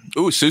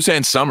 Ooh,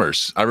 Suzanne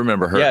Summers. I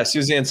remember her. Yeah,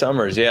 Suzanne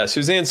Summers. Yeah,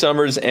 Suzanne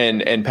Summers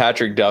and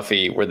Patrick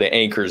Duffy were the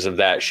anchors of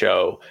that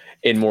show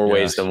in more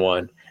ways than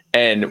one.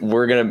 And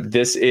when I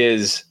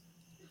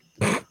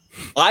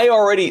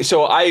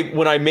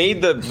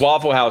made the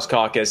Waffle House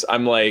Caucus,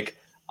 I'm like,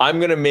 I'm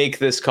going to make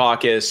this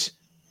caucus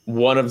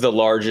one of the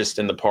largest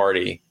in the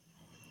party.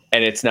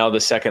 And it's now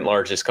the second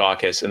largest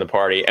caucus in the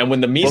party. And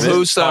when the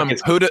Mises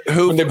caucus,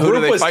 when the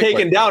group was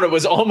taken down, it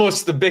was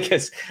almost the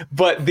biggest.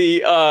 But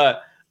the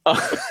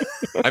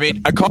I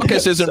mean, a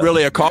caucus isn't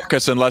really a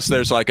caucus unless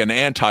there's like an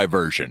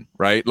anti-version,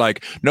 right?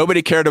 Like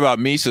nobody cared about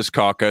Mises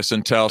Caucus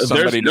until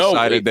somebody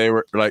decided they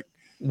were like.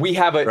 We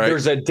have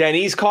there's a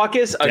Denny's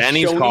caucus, a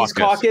Shoney's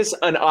caucus,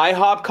 an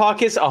IHOP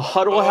caucus, a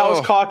Huddle House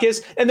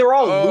caucus, and they're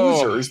all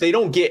losers. They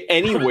don't get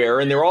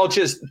anywhere, and they're all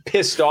just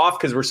pissed off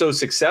because we're so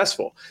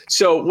successful.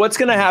 So what's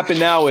going to happen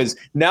now is,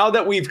 now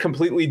that we've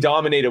completely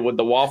dominated with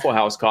the Waffle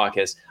House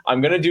caucus,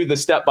 I'm going to do the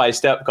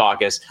step-by-step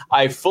caucus.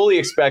 I fully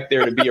expect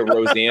there to be a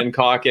Roseanne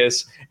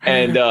caucus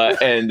and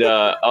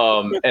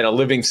a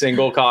Living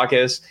Single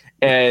caucus,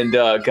 and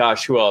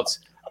gosh, who else?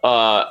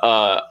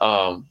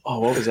 What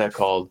was that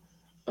called?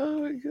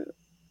 Oh my God.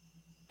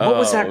 What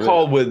was that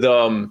called with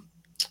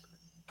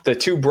the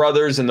two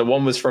brothers and the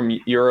one was from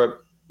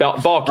Europe?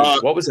 Balky.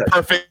 What was that?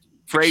 Perfect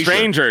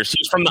Strangers.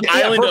 He's from the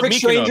island Perfect of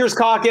Strangers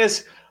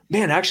Caucus.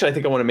 Man, actually, I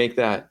think I want to make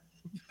that.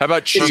 How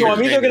about so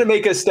I'm either going to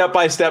make a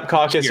step-by-step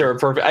caucus or a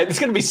perfect. It's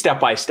going to be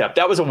step-by-step.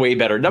 That was a way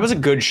better. That was a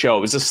good show.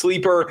 It was a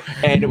sleeper,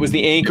 and it was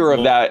the anchor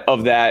of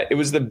that. It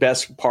was the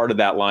best part of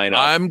that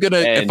lineup.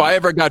 If I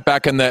ever got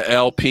back in the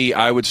LP,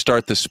 I would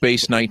start the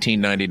Space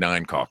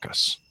 1999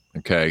 caucus.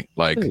 Okay,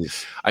 like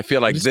I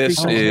feel like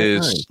this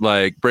is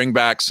like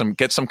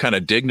get some kind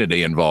of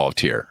dignity involved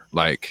here.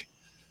 Like,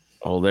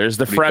 there's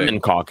the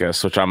Fremen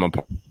caucus, which I'm a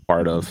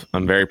part of.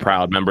 I'm very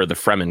proud member of the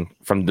Fremen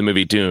from the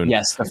movie Dune.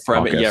 Yes, the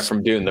Fremen, caucus.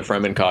 From Dune, the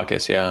Fremen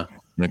caucus. Yeah.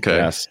 Okay.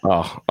 Yes.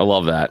 Oh, I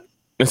love that.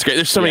 It's great.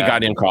 There's so many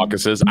goddamn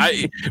caucuses.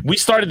 We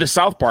started the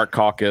South Park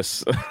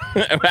caucus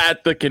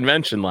at the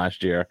convention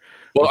last year.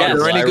 Well, are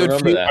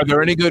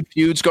there any good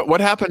feuds? What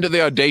happened to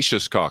the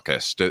Audacious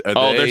caucus?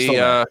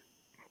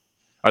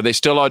 Are they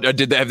still?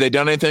 Have they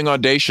done anything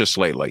audacious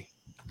lately?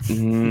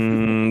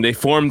 They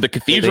formed the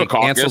Cathedral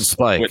Caucus.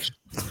 Spike.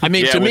 To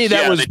me,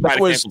 that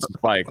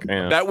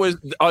was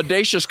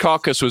Audacious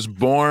Caucus was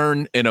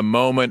born in a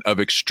moment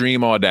of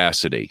extreme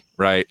audacity,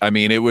 right? I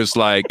mean, it was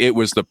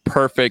the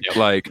perfect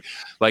like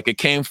it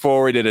came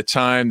forward at a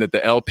time that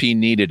the LP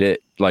needed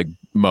it like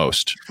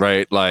most,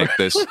 right? Like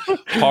this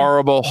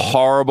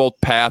horrible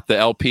path the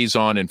LP's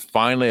on, and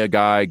finally a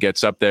guy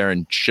gets up there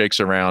and shakes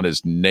around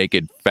his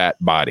naked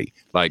fat body.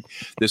 Like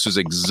this was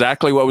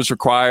exactly what was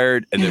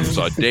required, and it was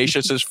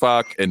audacious as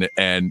fuck,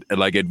 and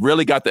like it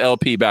really got the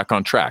LP back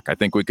on track. I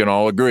think we can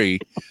all agree,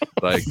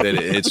 like that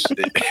it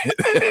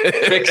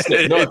fixed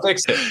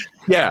it.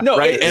 Yeah, no,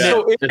 right.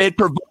 It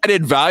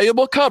provided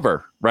valuable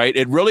cover, right?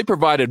 It really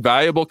provided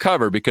valuable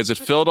cover because it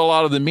filled a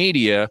lot of the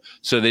media,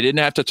 so they didn't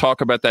have to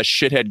talk about that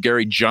shithead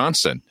Gary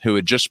Johnson, who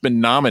had just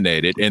been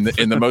nominated in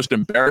the most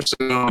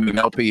embarrassing moment in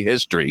LP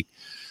history,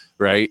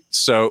 right?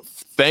 So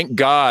thank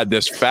God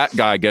this fat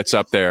guy gets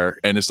up there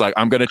and it's like,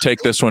 I'm going to take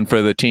this one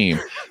for the team.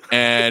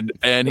 And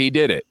he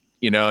did it,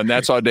 and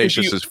that's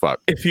audacious as fuck.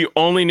 If you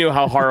only knew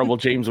how horrible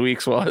James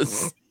Weeks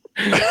was.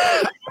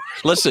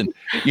 Listen,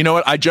 you know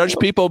what? I judge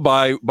people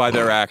by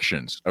their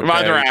actions. Okay?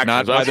 By their actions,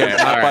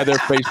 not by their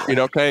face.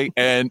 Okay,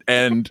 and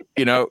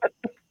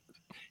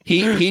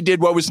he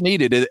did what was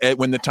needed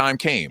when the time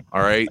came.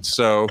 All right,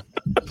 so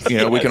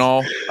we can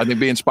all, I think,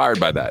 be inspired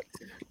by that.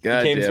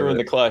 God came through it. in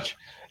the clutch.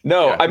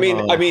 No, Yeah.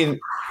 I mean,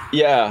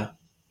 yeah,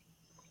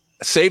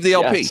 Save the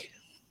LP. Yes.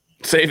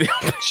 Save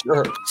the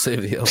sure.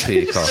 Save the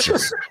LP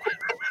caucus.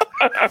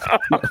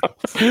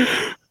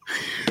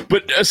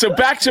 But so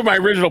back to my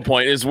original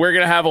point is we're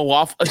gonna have a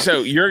waffle. So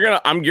you're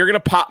gonna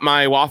pop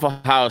my Waffle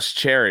House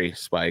cherry,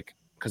 Spike,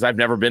 because I've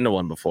never been to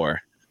one before.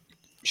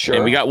 Sure.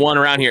 And we got one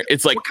around here.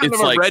 It's like What kind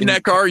it's of a like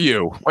redneck are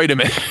you? Wait a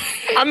minute.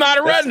 I'm not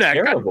a That's redneck.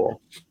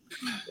 terrible.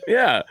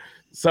 Yeah.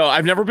 So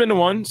I've never been to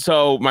one.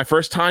 So my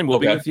first time will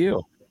be Okay. with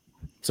you.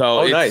 So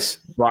Oh, it's- nice.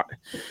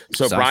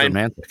 So Sounds Brian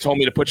romantic. told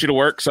me to put you to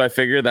work, so I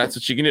figured that's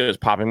what you can do is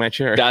popping my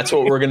chair. That's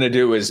what we're going to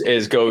do is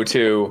go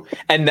to,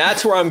 and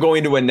that's where I'm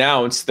going to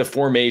announce the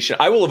formation.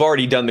 I will have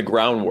already done the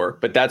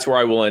groundwork, but that's where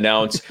I will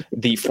announce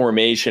the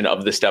formation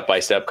of the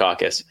step-by-step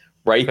caucus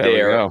right There we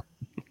there go.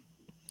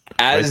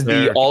 as Right the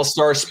there.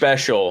 all-star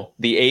special,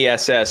 the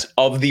ASS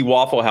of the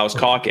Waffle House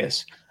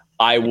caucus.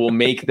 I will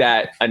make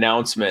that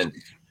announcement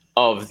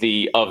of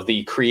the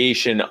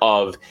creation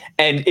of,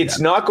 and it's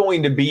not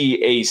going to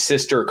be a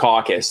sister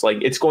caucus. Like,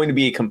 it's going to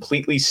be a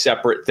completely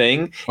separate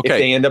thing. Okay. If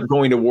they end up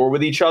going to war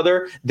with each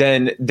other,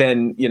 then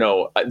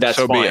that's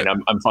So be fine. it.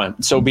 I'm fine.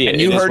 So be it.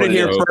 And you is heard what it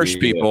here is. first,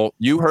 people.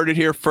 You heard it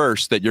here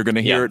first that you're going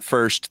to hear Yeah. it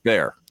first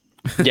there.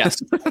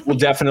 Yes, we'll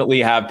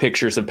definitely have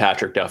pictures of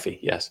Patrick Duffy.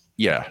 Yes.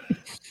 Yeah.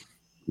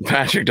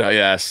 Patrick,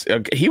 yes.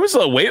 Okay. He was a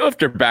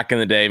weightlifter back in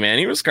the day, man.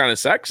 He was kind of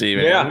sexy,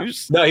 man. Yeah. He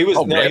was- No, he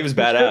was man. he was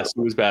badass.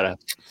 He was badass.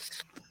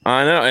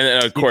 I know. And then,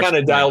 of He course, kind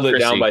of dialed it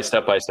down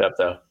Chrissy. by step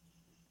though.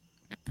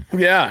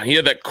 Yeah, he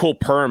had that cool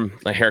perm,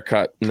 like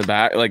haircut in the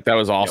back. Like that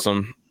was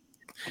awesome.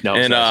 No,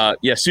 And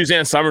it's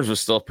Suzanne Summers was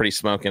still pretty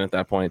smoking at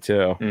that point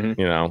too. Mhm.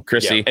 You know,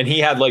 Chrissy. yeah. And he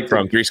had like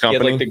from Three's he had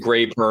Company. like the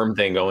gray perm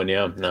thing going.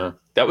 Yeah, no,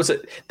 that was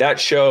it. That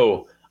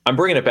show. I'm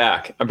bringing it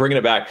back.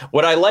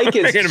 What I like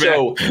is Bringing it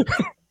so.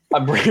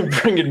 I'm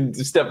bringing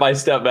step by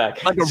step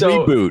back. Like a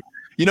So- reboot.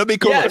 You know, it'd be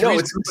cool. Yeah, if no,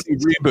 Three's it's-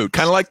 Company reboot,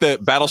 kind of like the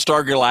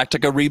Battlestar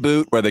Galactica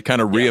reboot, where they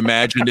kind of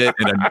reimagined it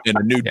in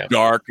a new Yeah.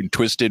 dark and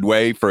twisted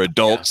way for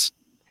adults.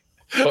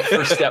 But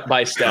for step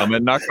by step. Come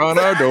and knock on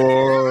our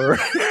door.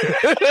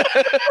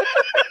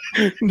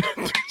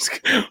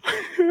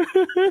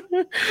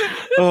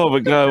 Oh my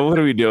god, what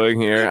are we doing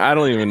here? I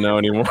don't even know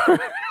anymore.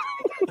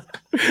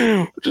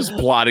 We're just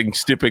plotting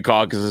stupid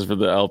caucuses for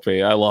the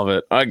LP. I love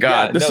it. Oh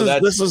god, Yeah, this no,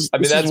 that's- is I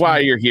mean, this is that's- why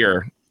you're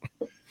here.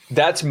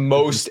 That's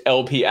most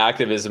LP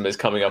activism is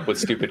coming up with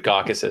stupid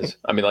caucuses.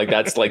 I mean, like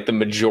that's like the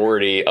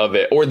majority of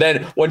it. Or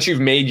then once you've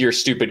made your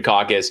stupid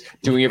caucus,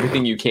 doing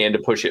everything you can to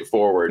push it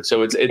forward.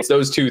 So it's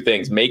those two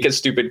things: make a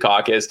stupid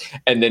caucus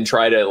and then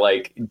try to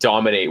like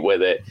dominate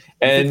with it.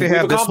 And they we've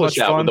have this accomplished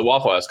much that fun? with the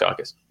Waffle House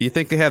caucus. You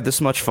think they have this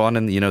much fun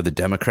in the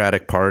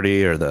Democratic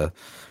Party or the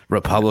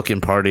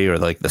Republican Party or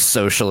like the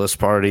Socialist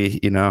Party?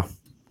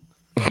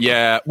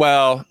 Yeah.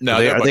 Well, no.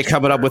 Are they're they much-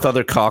 coming up with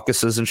other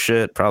caucuses and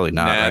shit? Probably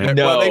not. Nah, right? they're-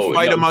 No, well, they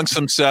fight no. amongst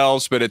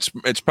themselves, but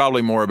it's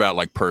probably more about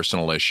like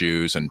personal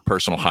issues and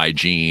personal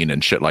hygiene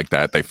and shit like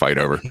that. They fight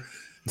over.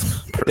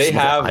 They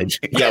Personal have, hygiene.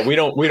 yeah. We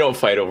don't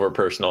fight over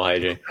personal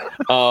hygiene.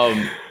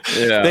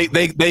 Yeah.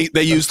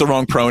 They use the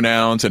wrong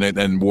pronouns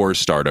and wars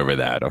start over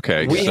that.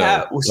 Okay. We So-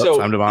 have so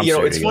time to bomb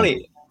it's shit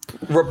funny.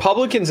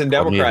 Republicans and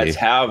Democrats Community.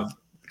 have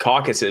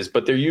caucuses,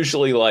 but they're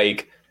usually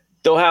like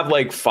they'll have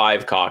like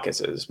 5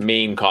 caucuses,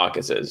 main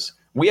caucuses.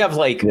 We have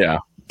like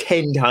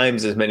 10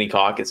 times as many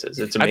caucuses.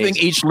 It's amazing. I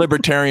think each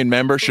libertarian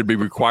member should be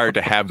required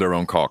to have their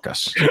own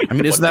caucus. I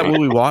mean, isn't that what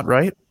we want,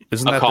 right?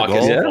 Isn't A that the caucus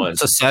goal? is one.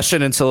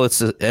 Secession until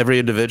it's every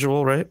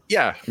individual, right?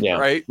 Yeah. Yeah.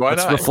 Right. Why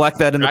Let's not? reflect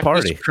that in the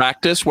party.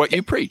 Practice what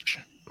you preach.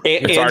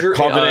 It's Andrew, our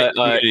covenant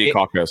community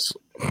caucus.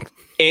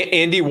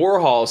 Andy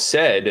Warhol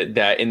said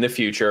that in the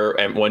future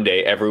and one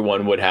day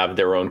everyone would have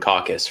their own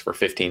caucus for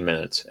 15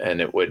 minutes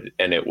and it would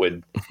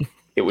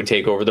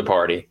take over the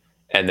party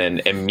and then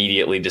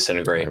immediately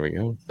disintegrate. There we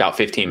go. About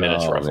 15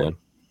 minutes Oh, roughly. man.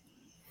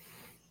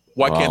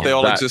 Why Wow. can't they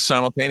all That- exist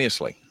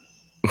simultaneously?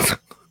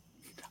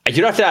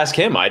 You'd have to ask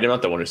him. I'm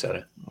not the one who said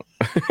it.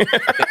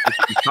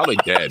 He's probably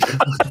dead.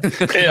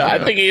 Yeah,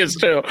 I think he is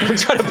too. I'm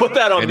trying to put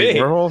that on Andy me.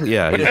 Warhol?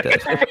 Yeah, he's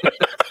dead.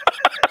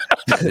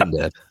 He's been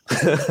dead.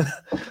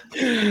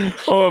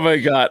 Oh my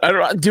god! I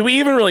don't. Do we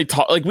even really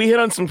talk? Like we hit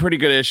on some pretty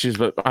good issues,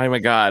 but oh my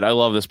god, I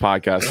love this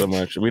podcast so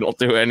much. We don't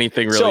do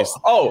anything really.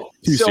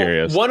 Too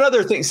serious. One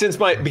other thing,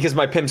 because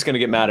my pimp's going to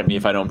get mad at me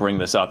if I don't bring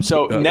this up.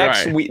 So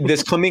next right. week,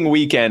 this coming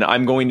weekend,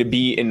 I'm going to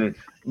be in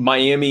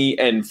Miami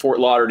and Fort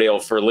Lauderdale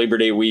for Labor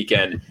Day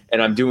weekend,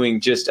 and I'm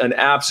doing just an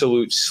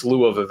absolute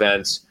slew of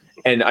events,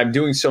 and I'm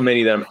doing so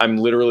many that I'm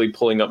literally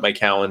pulling up my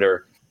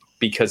calendar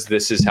because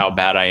this is how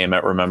bad I am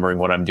at remembering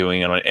what I'm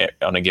doing on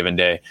a given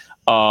day.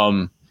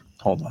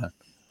 Hold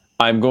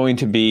I'm going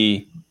to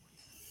be.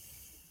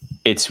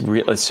 It's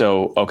real.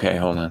 So okay,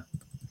 hold on.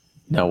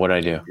 No, what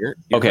I do? You're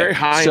Okay, very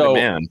high so- in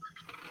demand.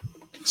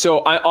 So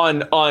on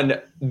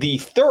the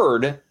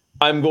 3rd,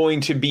 I'm going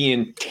to be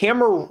in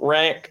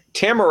Tamarack,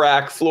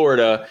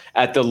 Florida,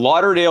 at the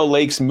Lauderdale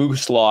Lakes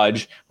Moose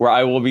Lodge, where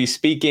I will be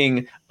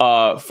speaking.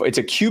 It's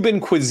a Cuban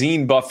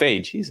cuisine buffet.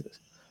 Jesus.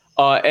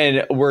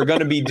 And we're going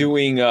to be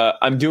doing.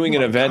 I'm doing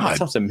an event. That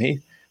sounds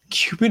amazing.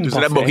 Cuban. Does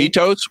buffet? it have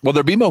mojitos? Will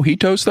there be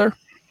mojitos there?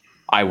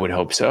 I would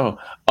hope so.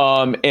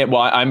 And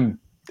well, I'm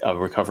a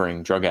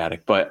recovering drug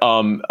addict, but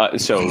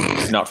so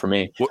not for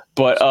me.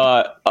 But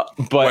I'm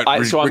gonna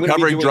be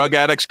recovering doing, drug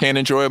addicts can't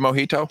enjoy a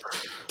mojito.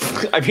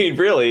 I mean,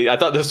 really, I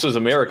thought this was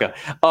America.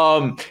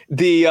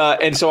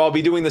 And so I'll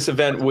be doing this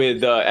event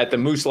with at the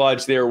Moose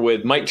Lodge there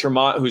with Mike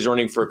Tremont, who's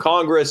running for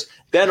Congress.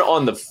 Then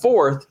on the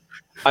 4th,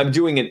 I'm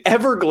doing an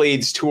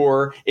Everglades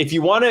tour. If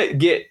you want to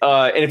get,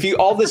 and if you,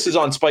 all this is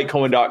on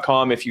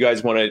SpikeCohen.com. If you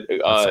guys want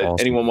to, awesome.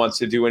 anyone wants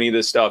to do any of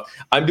this stuff,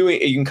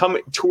 you can come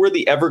tour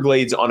the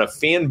Everglades on a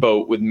fan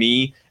boat with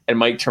me and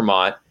Mike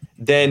Tremont.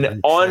 Then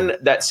on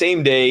that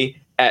same day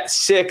at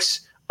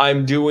 6,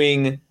 I'm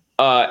doing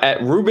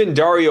at Ruben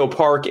Dario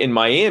Park in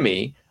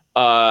Miami.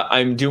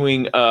 I'm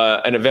doing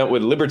an event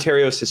with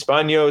Libertarios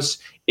Hispanos.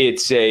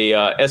 It's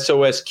a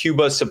SOS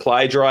Cuba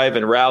supply drive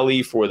and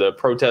rally for the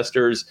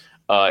protesters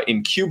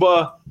in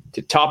Cuba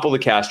to topple the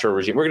Castro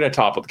regime. We're going to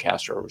topple the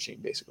Castro regime,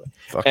 basically.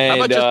 How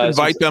about just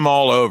invite them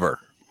all over?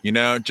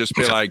 Just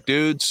be like,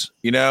 dudes,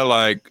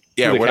 like,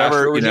 yeah,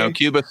 whatever,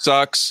 Cuba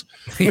sucks.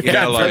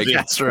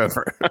 Castro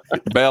over.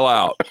 Bail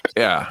out.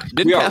 Yeah.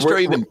 Didn't Castro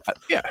even?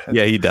 Yeah.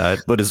 Yeah, he died.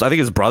 But I think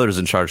his brother's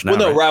in charge now.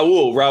 Well, no, right?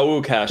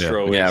 Raul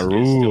Castro is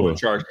still in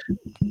charge.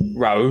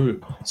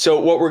 Raul. So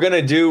what we're going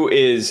to do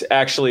is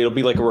actually, it'll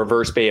be like a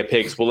reverse Bay of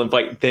Pigs. We'll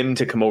invite them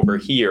to come over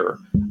here.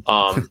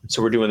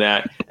 So we're doing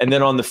that. And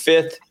then on the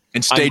 5th,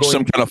 and stage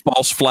some kind of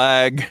false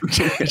flag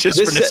just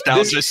for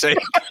nostalgia's sake.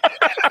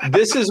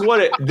 This is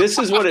what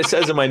it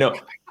says in my note.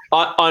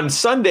 On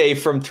Sunday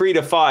from 3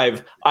 to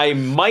 5,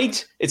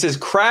 it says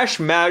crash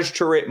Maj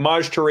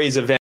Touré's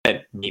event,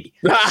 maybe.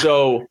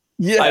 So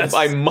yes.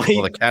 I might.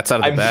 Well, the cat's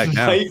out of the bag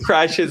now. Might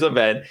crash his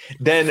event.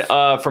 Then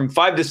from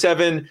 5 to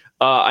 7,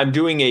 I'm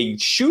doing a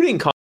shooting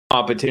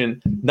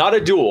competition, not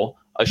a duel.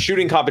 A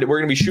shooting competition. We're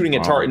going to be shooting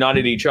at target, not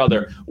at each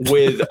other,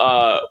 with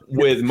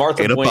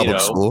Martha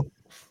Bueno.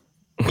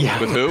 Yeah,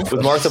 with who?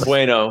 With Martha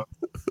Bueno.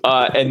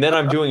 And then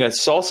I'm doing a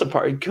salsa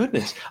party.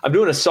 Goodness, I'm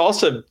doing a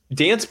salsa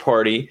dance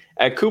party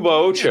at Cuba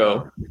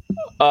Ocho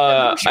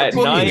at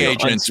 9.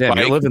 Agent Spike.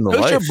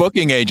 Who's your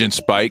booking agent,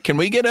 Spike? Can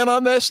we get in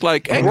on this?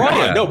 Like, hey,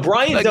 Brian. No,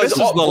 Brian does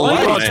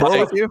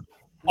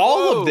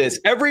all of this.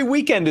 Every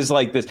weekend is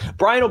like this.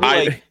 Brian will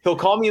be he'll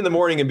call me in the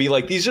morning and be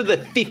like, these are the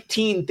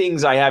 15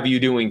 things I have you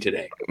doing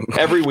today.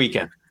 Every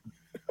weekend.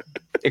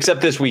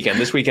 Except this weekend.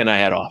 This weekend I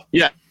had off.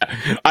 Yeah.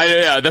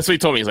 That's what he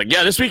told me. He's like,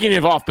 yeah, this weekend you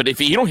have off, but if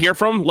you don't hear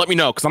from him, let me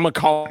know, because I'm going to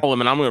call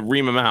him and I'm going to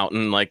ream him out.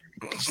 And I'm like,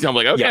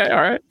 okay,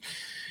 all right.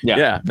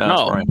 Yeah.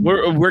 No,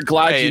 we're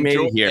glad you made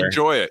it here.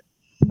 Enjoy it.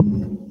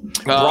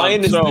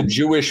 Brian is the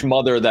Jewish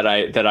mother that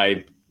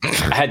I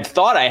had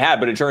thought I had,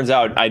 but it turns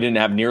out I didn't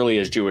have nearly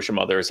as Jewish a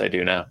mother as I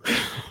do now.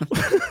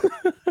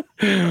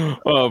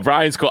 Oh,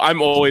 Brian's cool.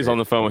 I'm always on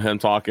the phone with him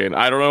talking.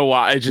 I don't know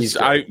why.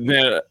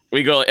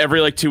 We go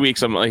every 2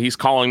 weeks. He's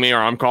calling me or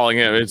I'm calling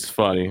him. It's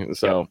funny.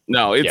 So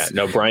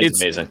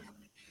Brian's amazing.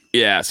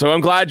 Yeah. So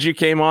I'm glad you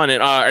came on.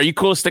 And are you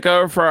cool to stick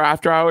over for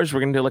after hours? We're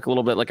gonna do a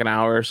little bit, an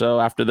hour or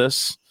so after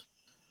this.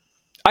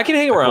 I can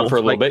hang around for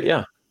a little bit.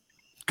 Yeah.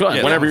 Good.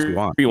 Yeah,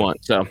 whenever you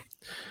want. So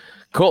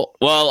cool.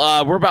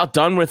 Well, we're about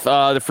done with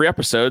the free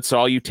episode. So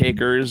all you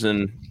takers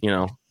and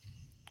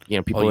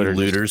people that are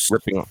looters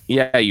ripping off.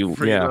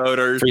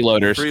 Freeloaders.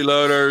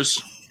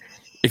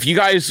 If you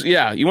guys,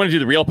 you want to do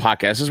the real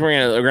podcast, this is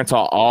where we're gonna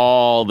talk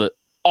all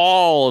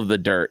of the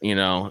dirt,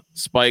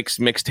 Spike's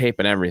mixtape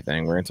and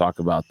everything. We're gonna talk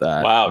about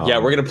that. Wow.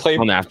 We're gonna play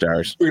on After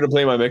Hours. We're gonna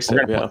play my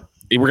mixtape.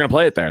 We're gonna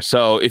play it there.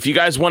 So if you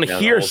guys want to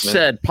hear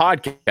said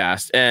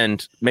podcast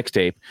and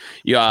mixtape,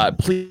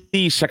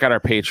 please check out our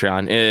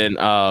Patreon and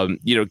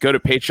go to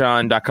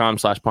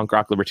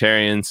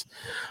patreon.com/punkrockliberatorians.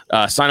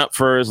 Sign up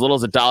for as little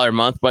as $1 a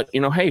month, but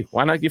hey,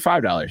 why not give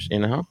 $5?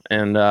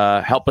 And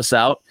help us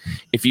out.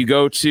 If you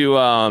go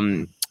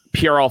to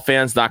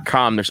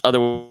prlfans.com, there's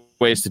other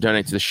ways to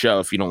donate to the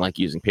show if you don't like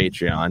using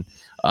Patreon.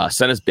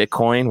 Send us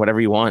Bitcoin, whatever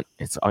you want.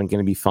 It's going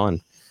to be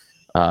fun.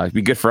 It'd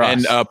be good for us.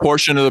 And a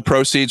portion of the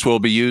proceeds will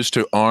be used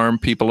to arm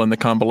people in the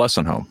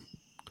convalescent home.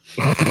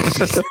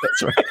 That's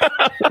right.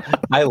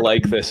 I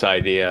like this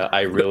idea.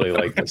 I really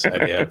like this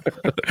idea.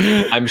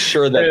 I'm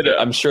sure their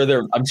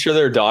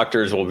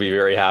doctors will be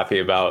very happy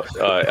about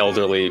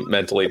elderly,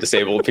 mentally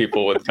disabled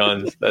people with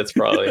guns. That's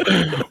probably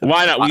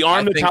why not. We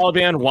arm the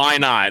Taliban. Why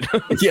not?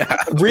 Yeah,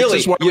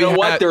 really. You know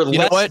what? They're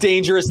less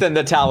dangerous than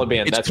the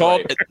Taliban. That's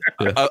called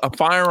right. A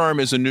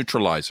firearm is a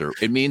neutralizer.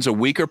 It means a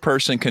weaker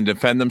person can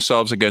defend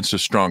themselves against a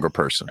stronger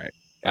person. Right.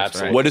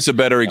 Absolutely. What is a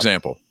better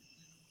example?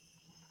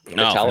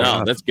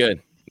 No, that's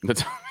good.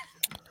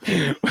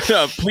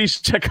 Please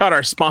check out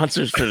our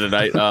sponsors for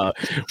tonight.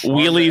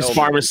 Wheelies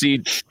Pharmacy,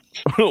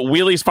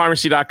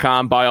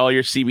 wheeliespharmacy.com. Buy all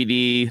your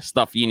CBD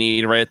stuff you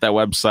need right at that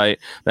website.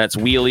 That's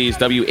Wheelies,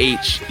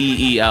 WHEELYS,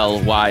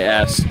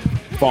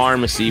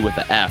 pharmacy with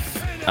the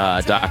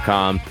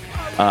F.com.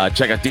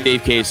 Check out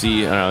Dave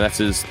Casey. That's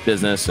his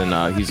business,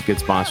 and he's a good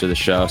sponsor of the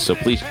show. So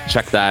please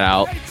check that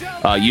out.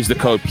 Use the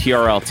code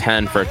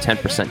PRL10 for a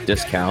 10%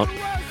 discount.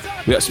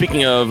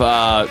 Speaking of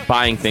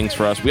buying things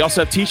for us, we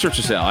also have t-shirts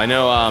for sale. I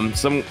know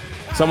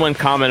someone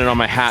commented on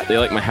my hat. They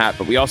like my hat,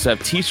 but we also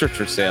have t-shirts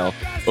for sale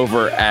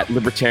over at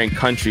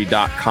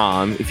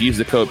libertariancountry.com. If you use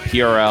the code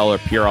PRL or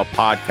PRL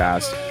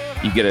podcast,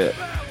 you get a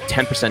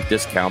 10%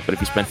 discount. But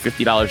if you spend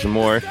 $50 or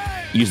more,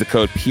 use the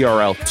code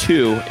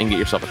PRL2 and get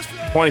yourself a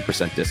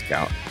 20%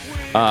 discount.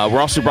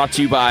 We're also brought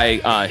to you by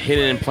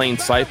Hidden in Plain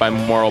Sight by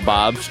Moral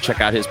Bobs. Check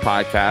out his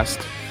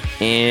podcast.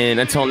 And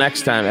until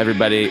next time,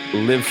 everybody,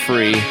 live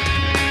free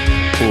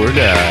or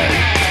die.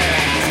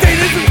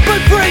 Status is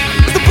blood break,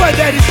 the blood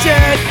that is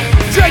shed.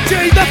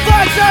 Drenching the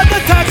flags on the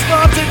tax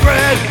bombs in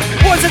red.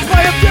 Was it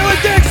by a few at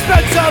the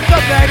expense of the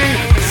many?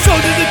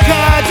 Sold to the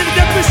gods in a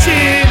death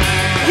machine.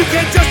 You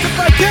can't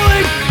justify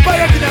killing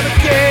by economic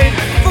gain.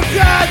 For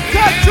God,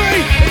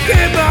 country, and